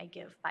any of you may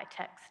give by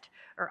text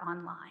or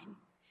online.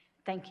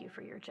 Thank you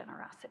for your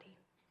generosity.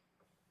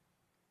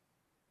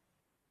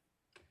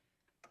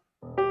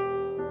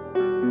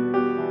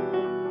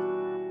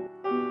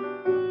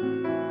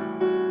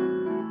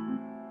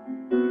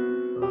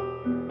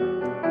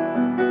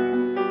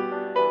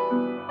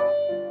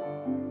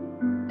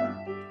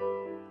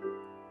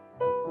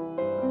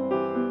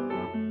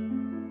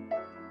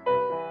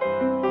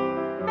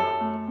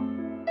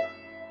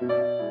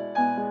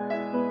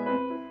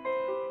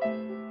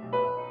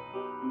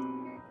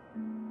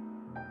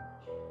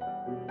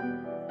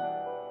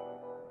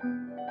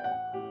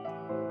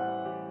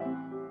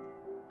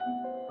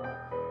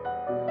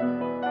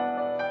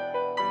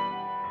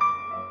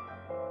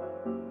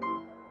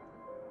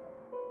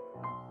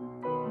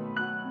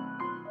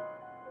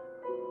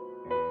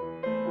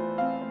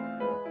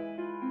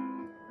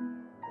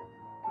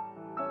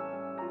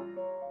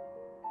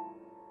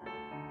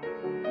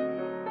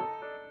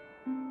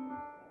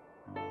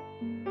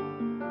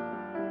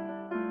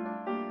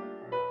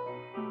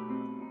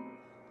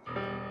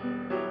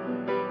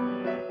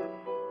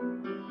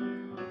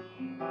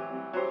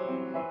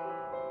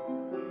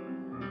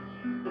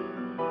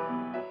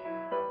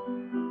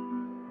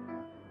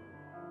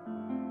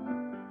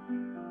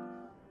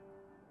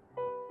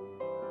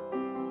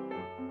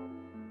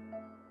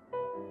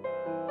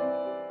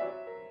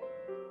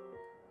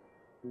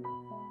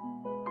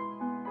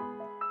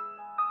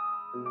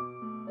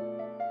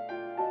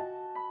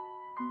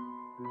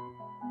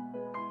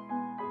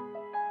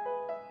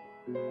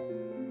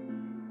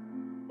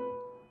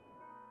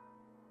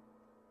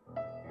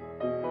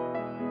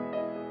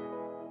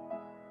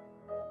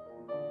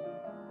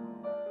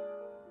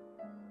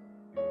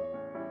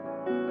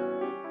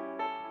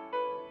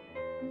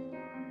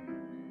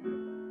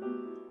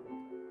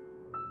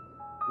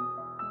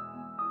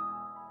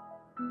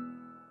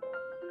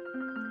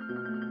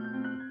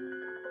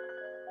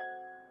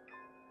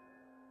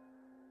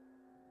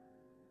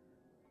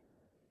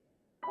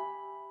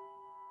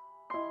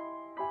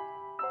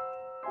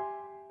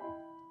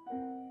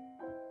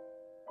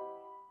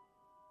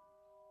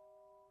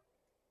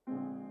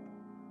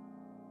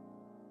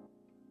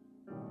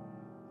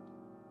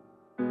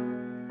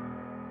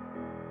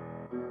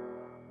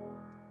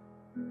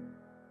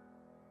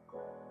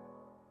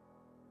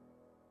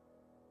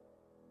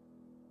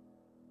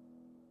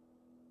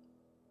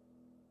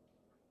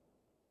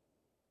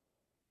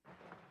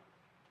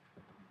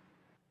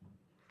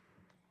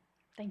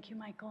 Thank you,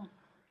 Michael.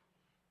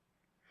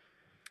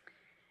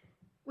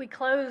 We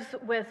close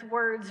with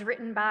words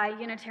written by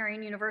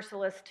Unitarian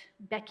Universalist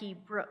Becky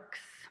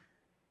Brooks,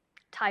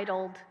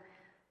 titled,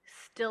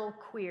 "Still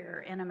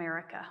Queer in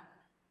America."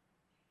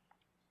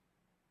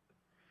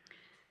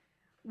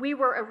 We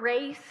were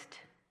erased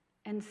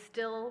and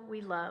still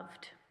we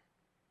loved.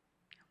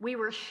 We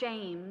were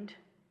shamed,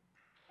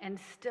 and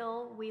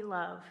still we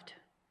loved.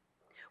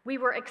 We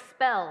were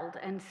expelled,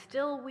 and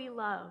still we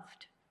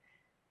loved.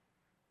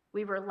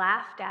 We were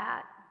laughed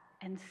at,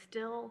 and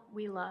still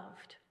we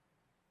loved.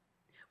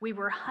 We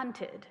were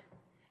hunted,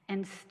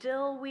 and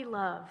still we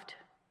loved.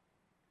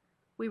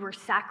 We were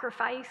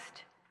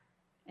sacrificed,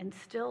 and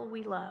still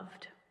we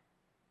loved.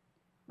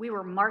 We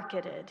were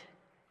marketed,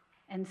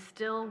 and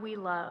still we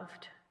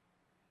loved.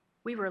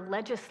 We were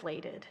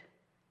legislated,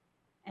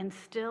 and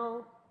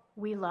still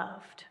we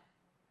loved.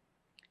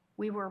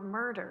 We were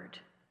murdered,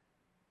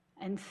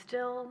 and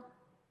still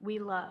we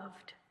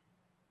loved.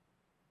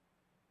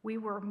 We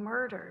were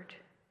murdered,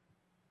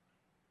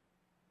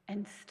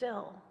 and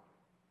still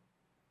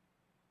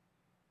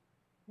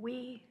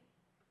we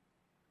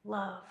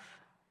love.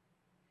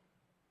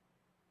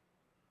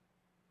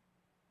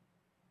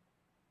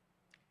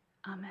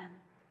 Amen.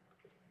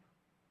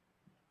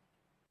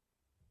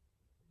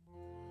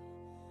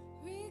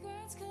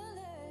 Regrets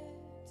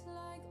collect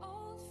like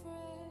old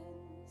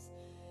friends,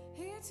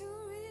 here to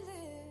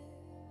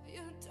relive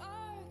your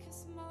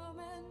darkest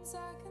moments.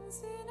 I can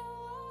see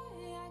no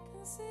way, I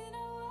can see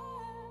no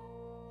way.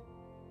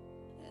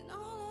 And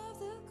all of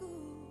the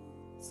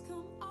ghouls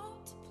come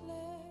out to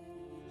play,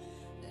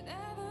 and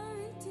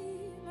every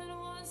demon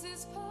wants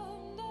his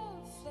pound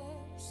of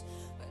flesh.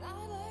 But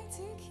I like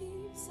to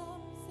keep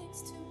some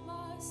things to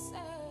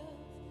myself.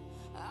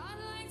 I'd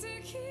like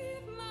to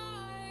keep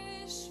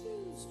my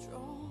issues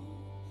strong.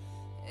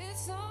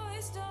 It's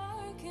always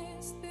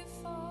darkest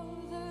before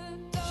the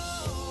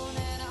dawn.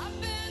 And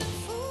I've been a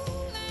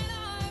fool and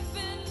I've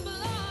been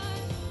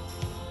blind.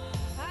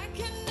 I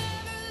can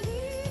never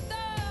leave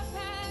the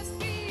past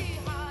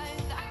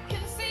behind. I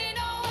can see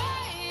no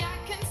way, I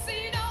can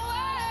see no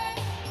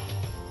way.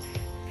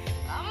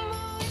 I'm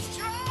always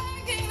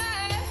dragging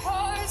that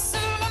horse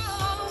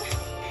around.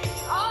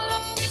 All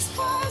of these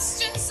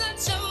questions,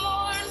 such a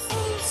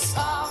mournful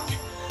song.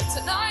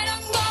 Tonight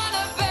I'm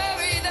gonna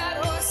bury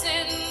that horse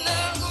in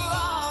the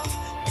ground.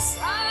 'Cause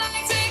I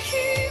like to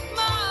keep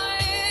my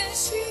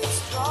issues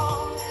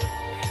strong.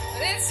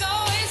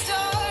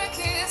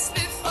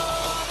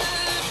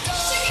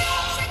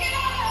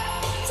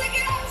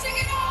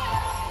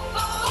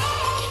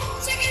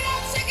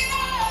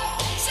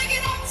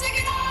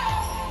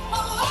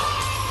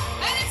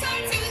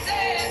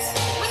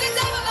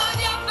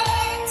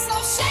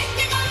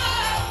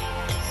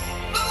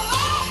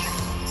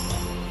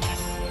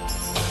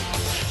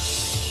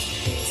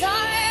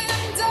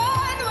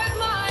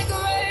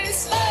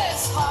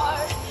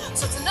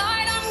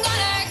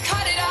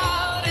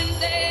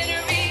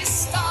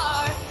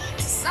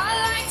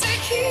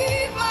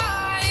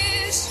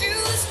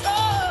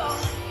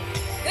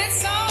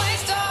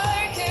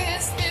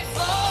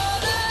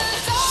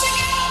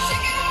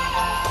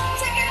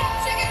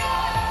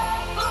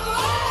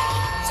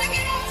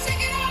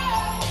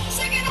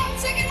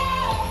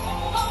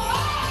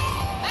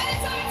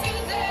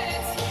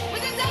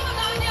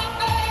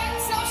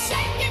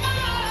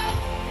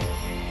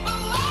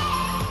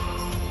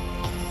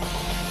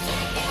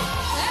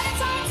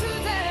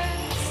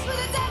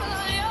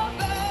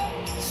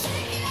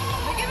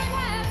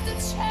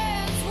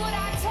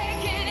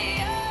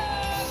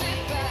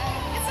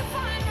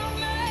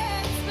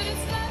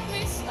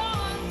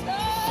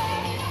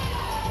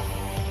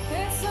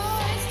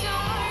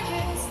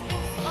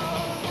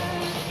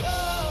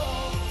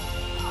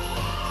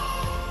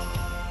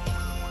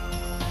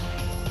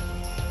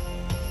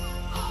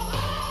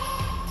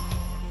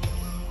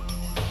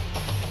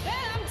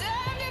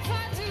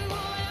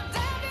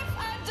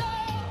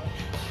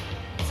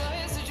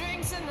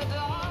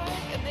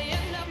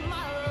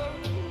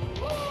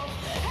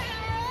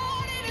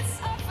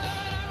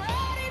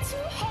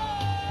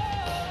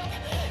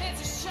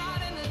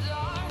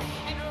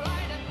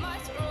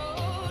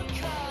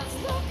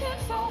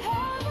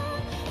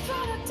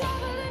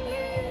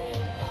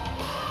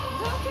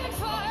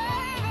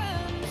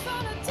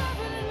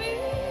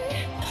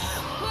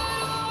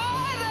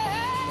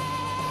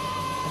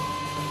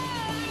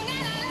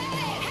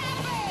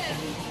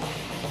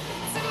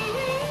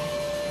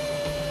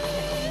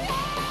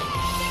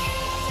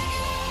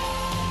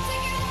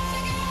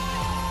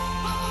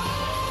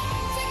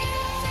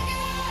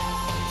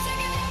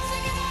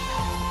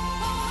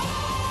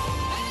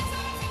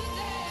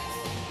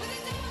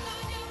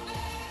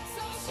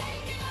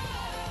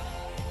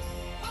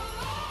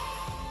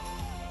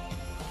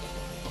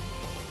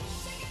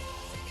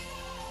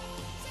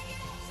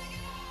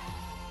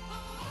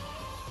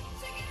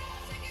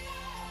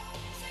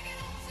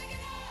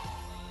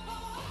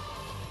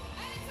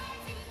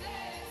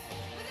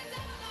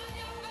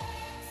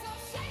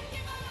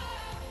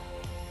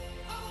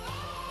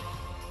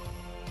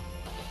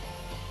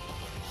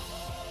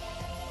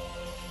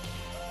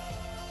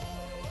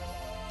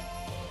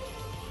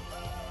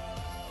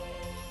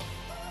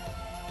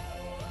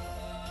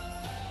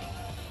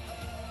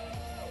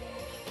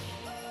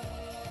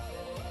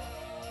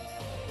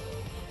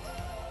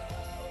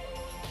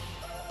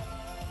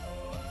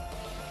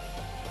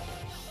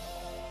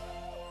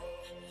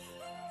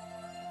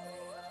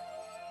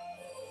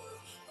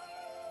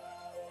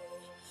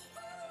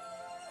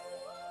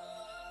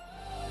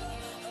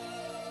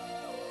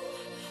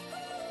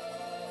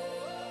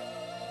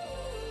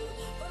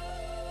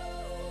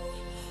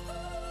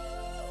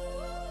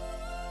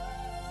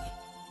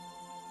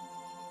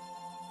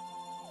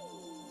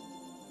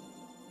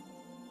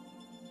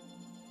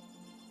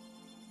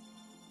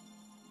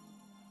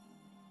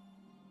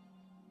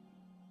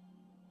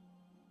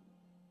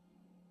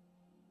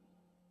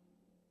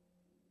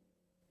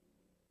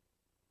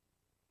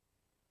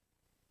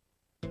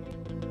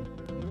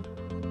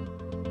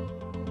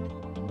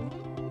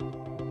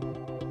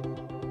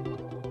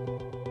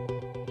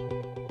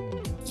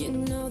 You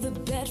know the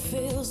bed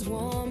feels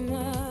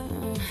warmer,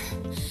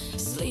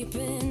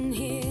 sleeping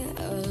here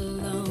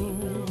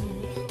alone.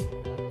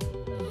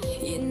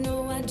 You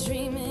know I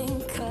dream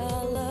in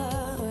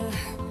color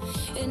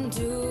and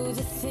do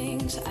the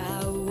things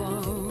I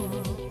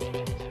want.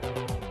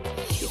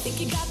 You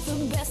think you got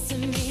the best of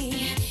me,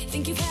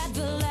 think you've had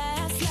the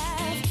last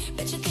laugh,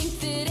 bet you think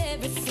that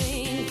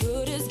everything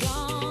good is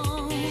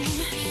gone.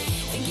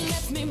 Think you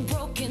left me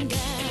broken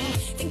down,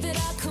 think that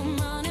I'll come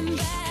running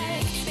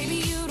back. Baby,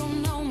 you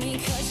don't know me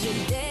 'cause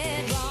you're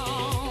dead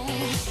wrong.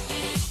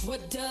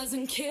 What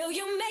doesn't kill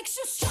you makes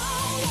you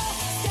stronger.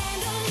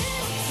 Stand a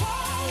little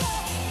taller.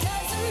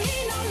 Doesn't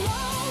mean I'm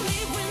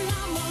lonely when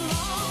I'm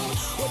alone.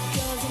 What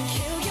doesn't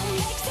kill you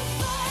makes a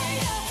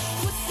fighter.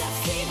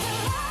 Footsteps even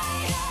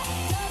lighter.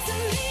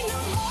 Doesn't mean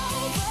I'm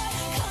over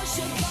 'cause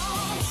you're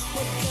gone.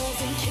 What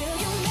doesn't kill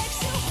you makes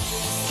you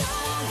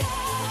stronger,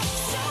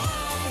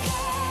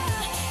 stronger.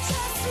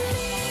 Just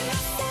me,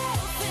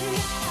 myself, and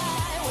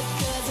I. What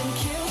doesn't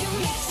kill you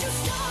makes you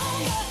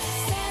stronger.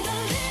 Stand a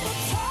little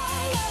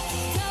taller.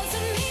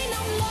 Doesn't mean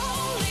I'm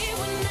lonely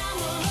when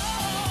I'm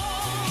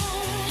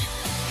alone.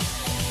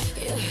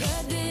 You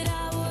heard that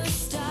I was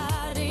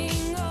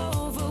starting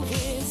over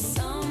with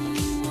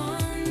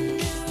someone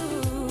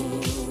new.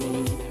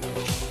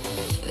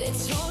 They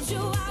told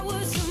you I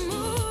was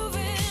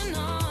moving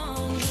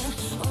on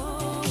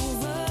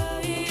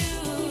over you.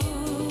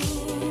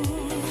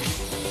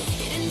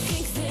 You didn't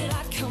think that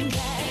I'd come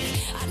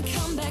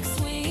back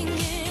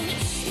swinging.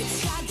 You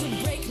tried to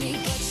break me,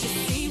 but you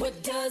see what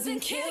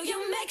doesn't kill you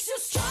makes you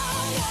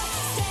stronger.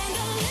 Stand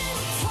a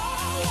little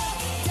taller.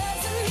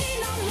 Doesn't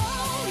mean I'm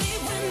lonely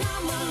when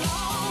I'm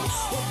alone.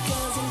 What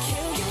doesn't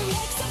kill you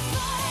makes a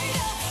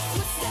fighter.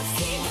 Footsteps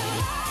even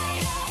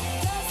lighter.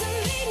 Doesn't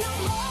mean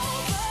I'm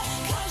over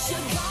 'cause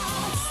you're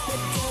gone.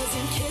 What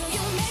doesn't kill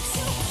you makes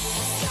you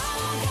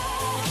stronger,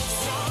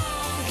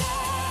 stronger.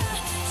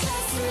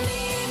 Just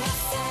me,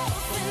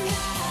 myself, and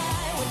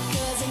I. What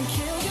doesn't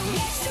kill you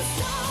makes you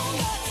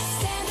stronger.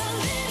 Stand a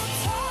little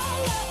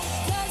taller.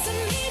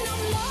 Doesn't mean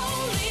I'm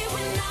lonely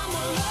when I'm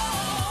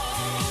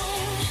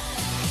alone.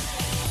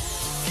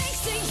 Thanks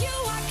to you,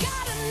 I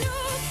got a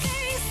new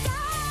thing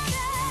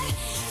started.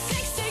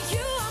 Thanks to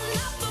you, I'm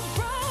not the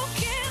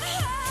broken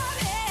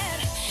hearted.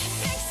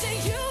 Thanks to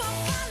you, I'm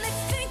finally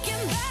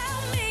thinking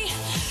about me.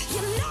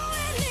 You know,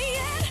 in the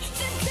end,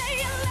 the day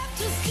you left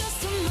was just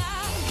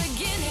my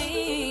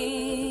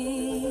beginning.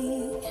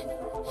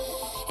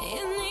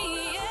 In the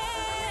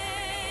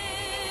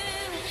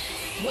end,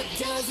 what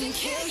doesn't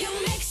kill you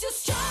makes you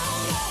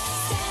stronger.